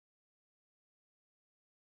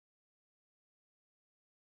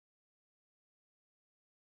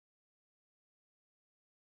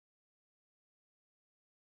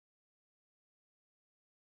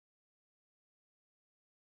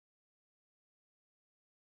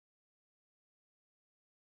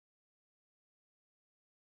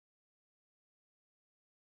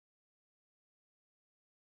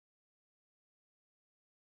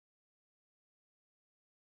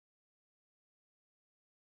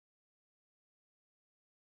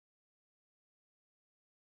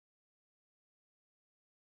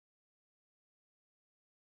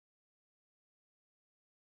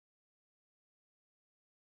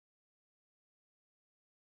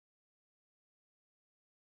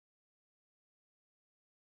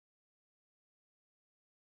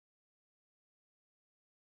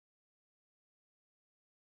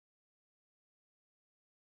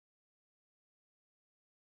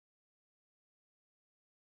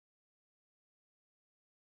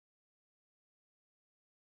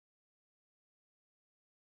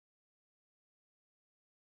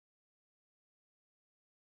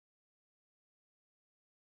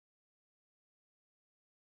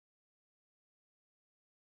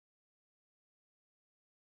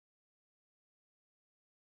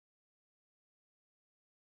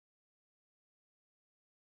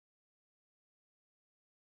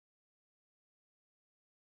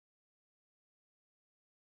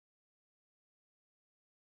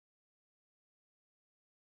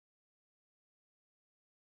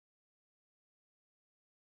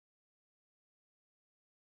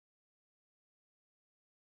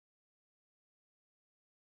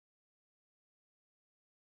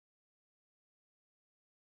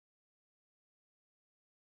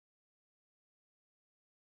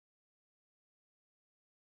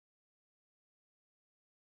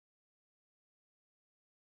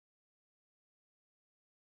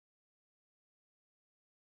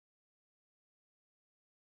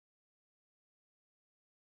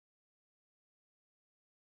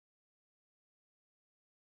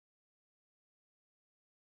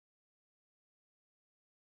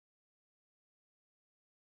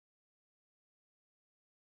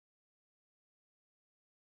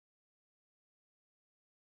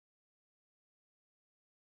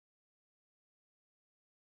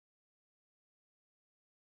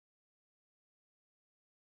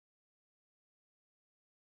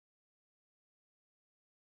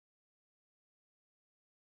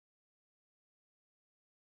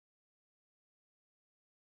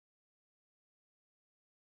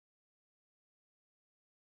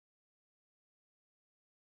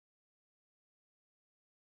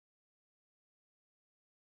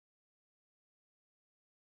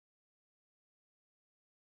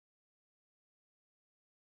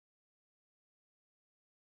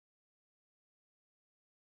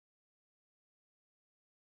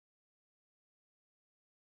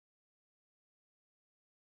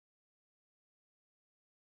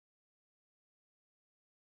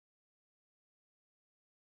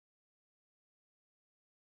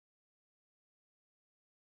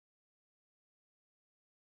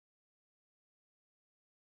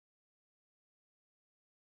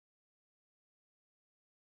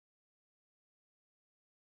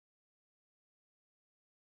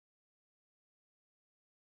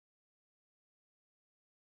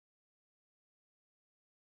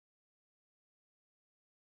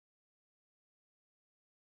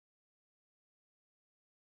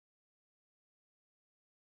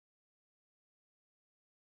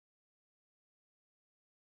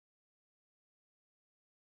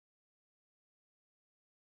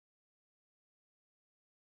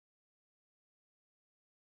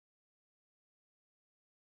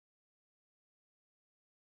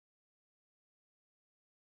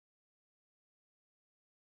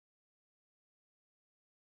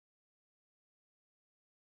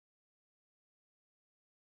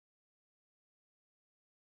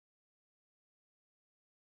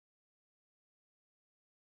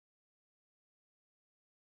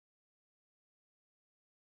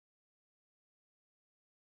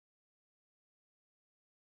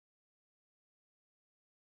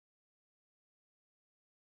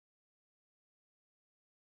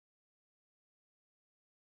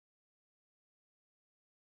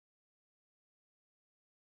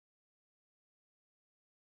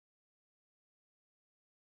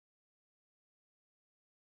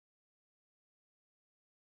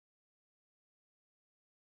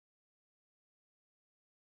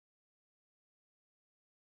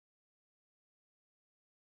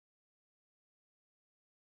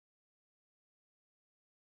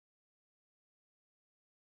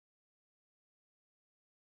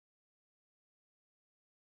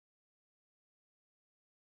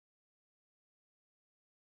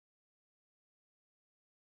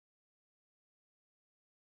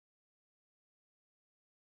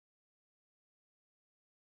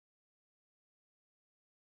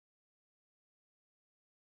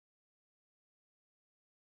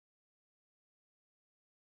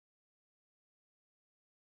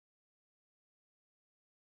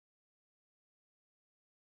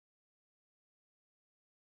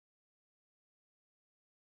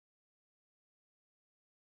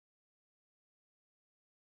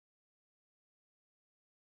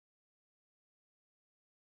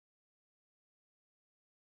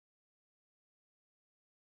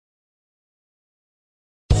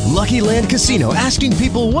 Lucky Land Casino, asking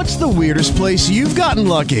people, what's the weirdest place you've gotten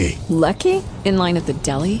lucky? Lucky? In line at the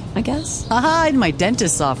deli, I guess? Aha, in my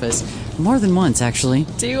dentist's office. More than once, actually.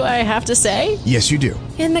 Do I have to say? Yes, you do.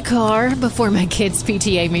 In the car before my kids'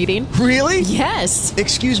 PTA meeting. Really? Yes.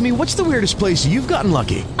 Excuse me, what's the weirdest place you've gotten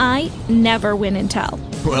lucky? I never win and tell.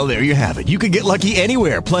 Well, there you have it. You can get lucky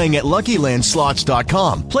anywhere, playing at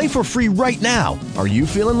LuckyLandSlots.com. Play for free right now. Are you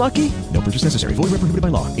feeling lucky? No purchase necessary. Void where prohibited by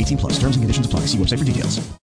law. 18+. Terms and conditions apply. See website for details.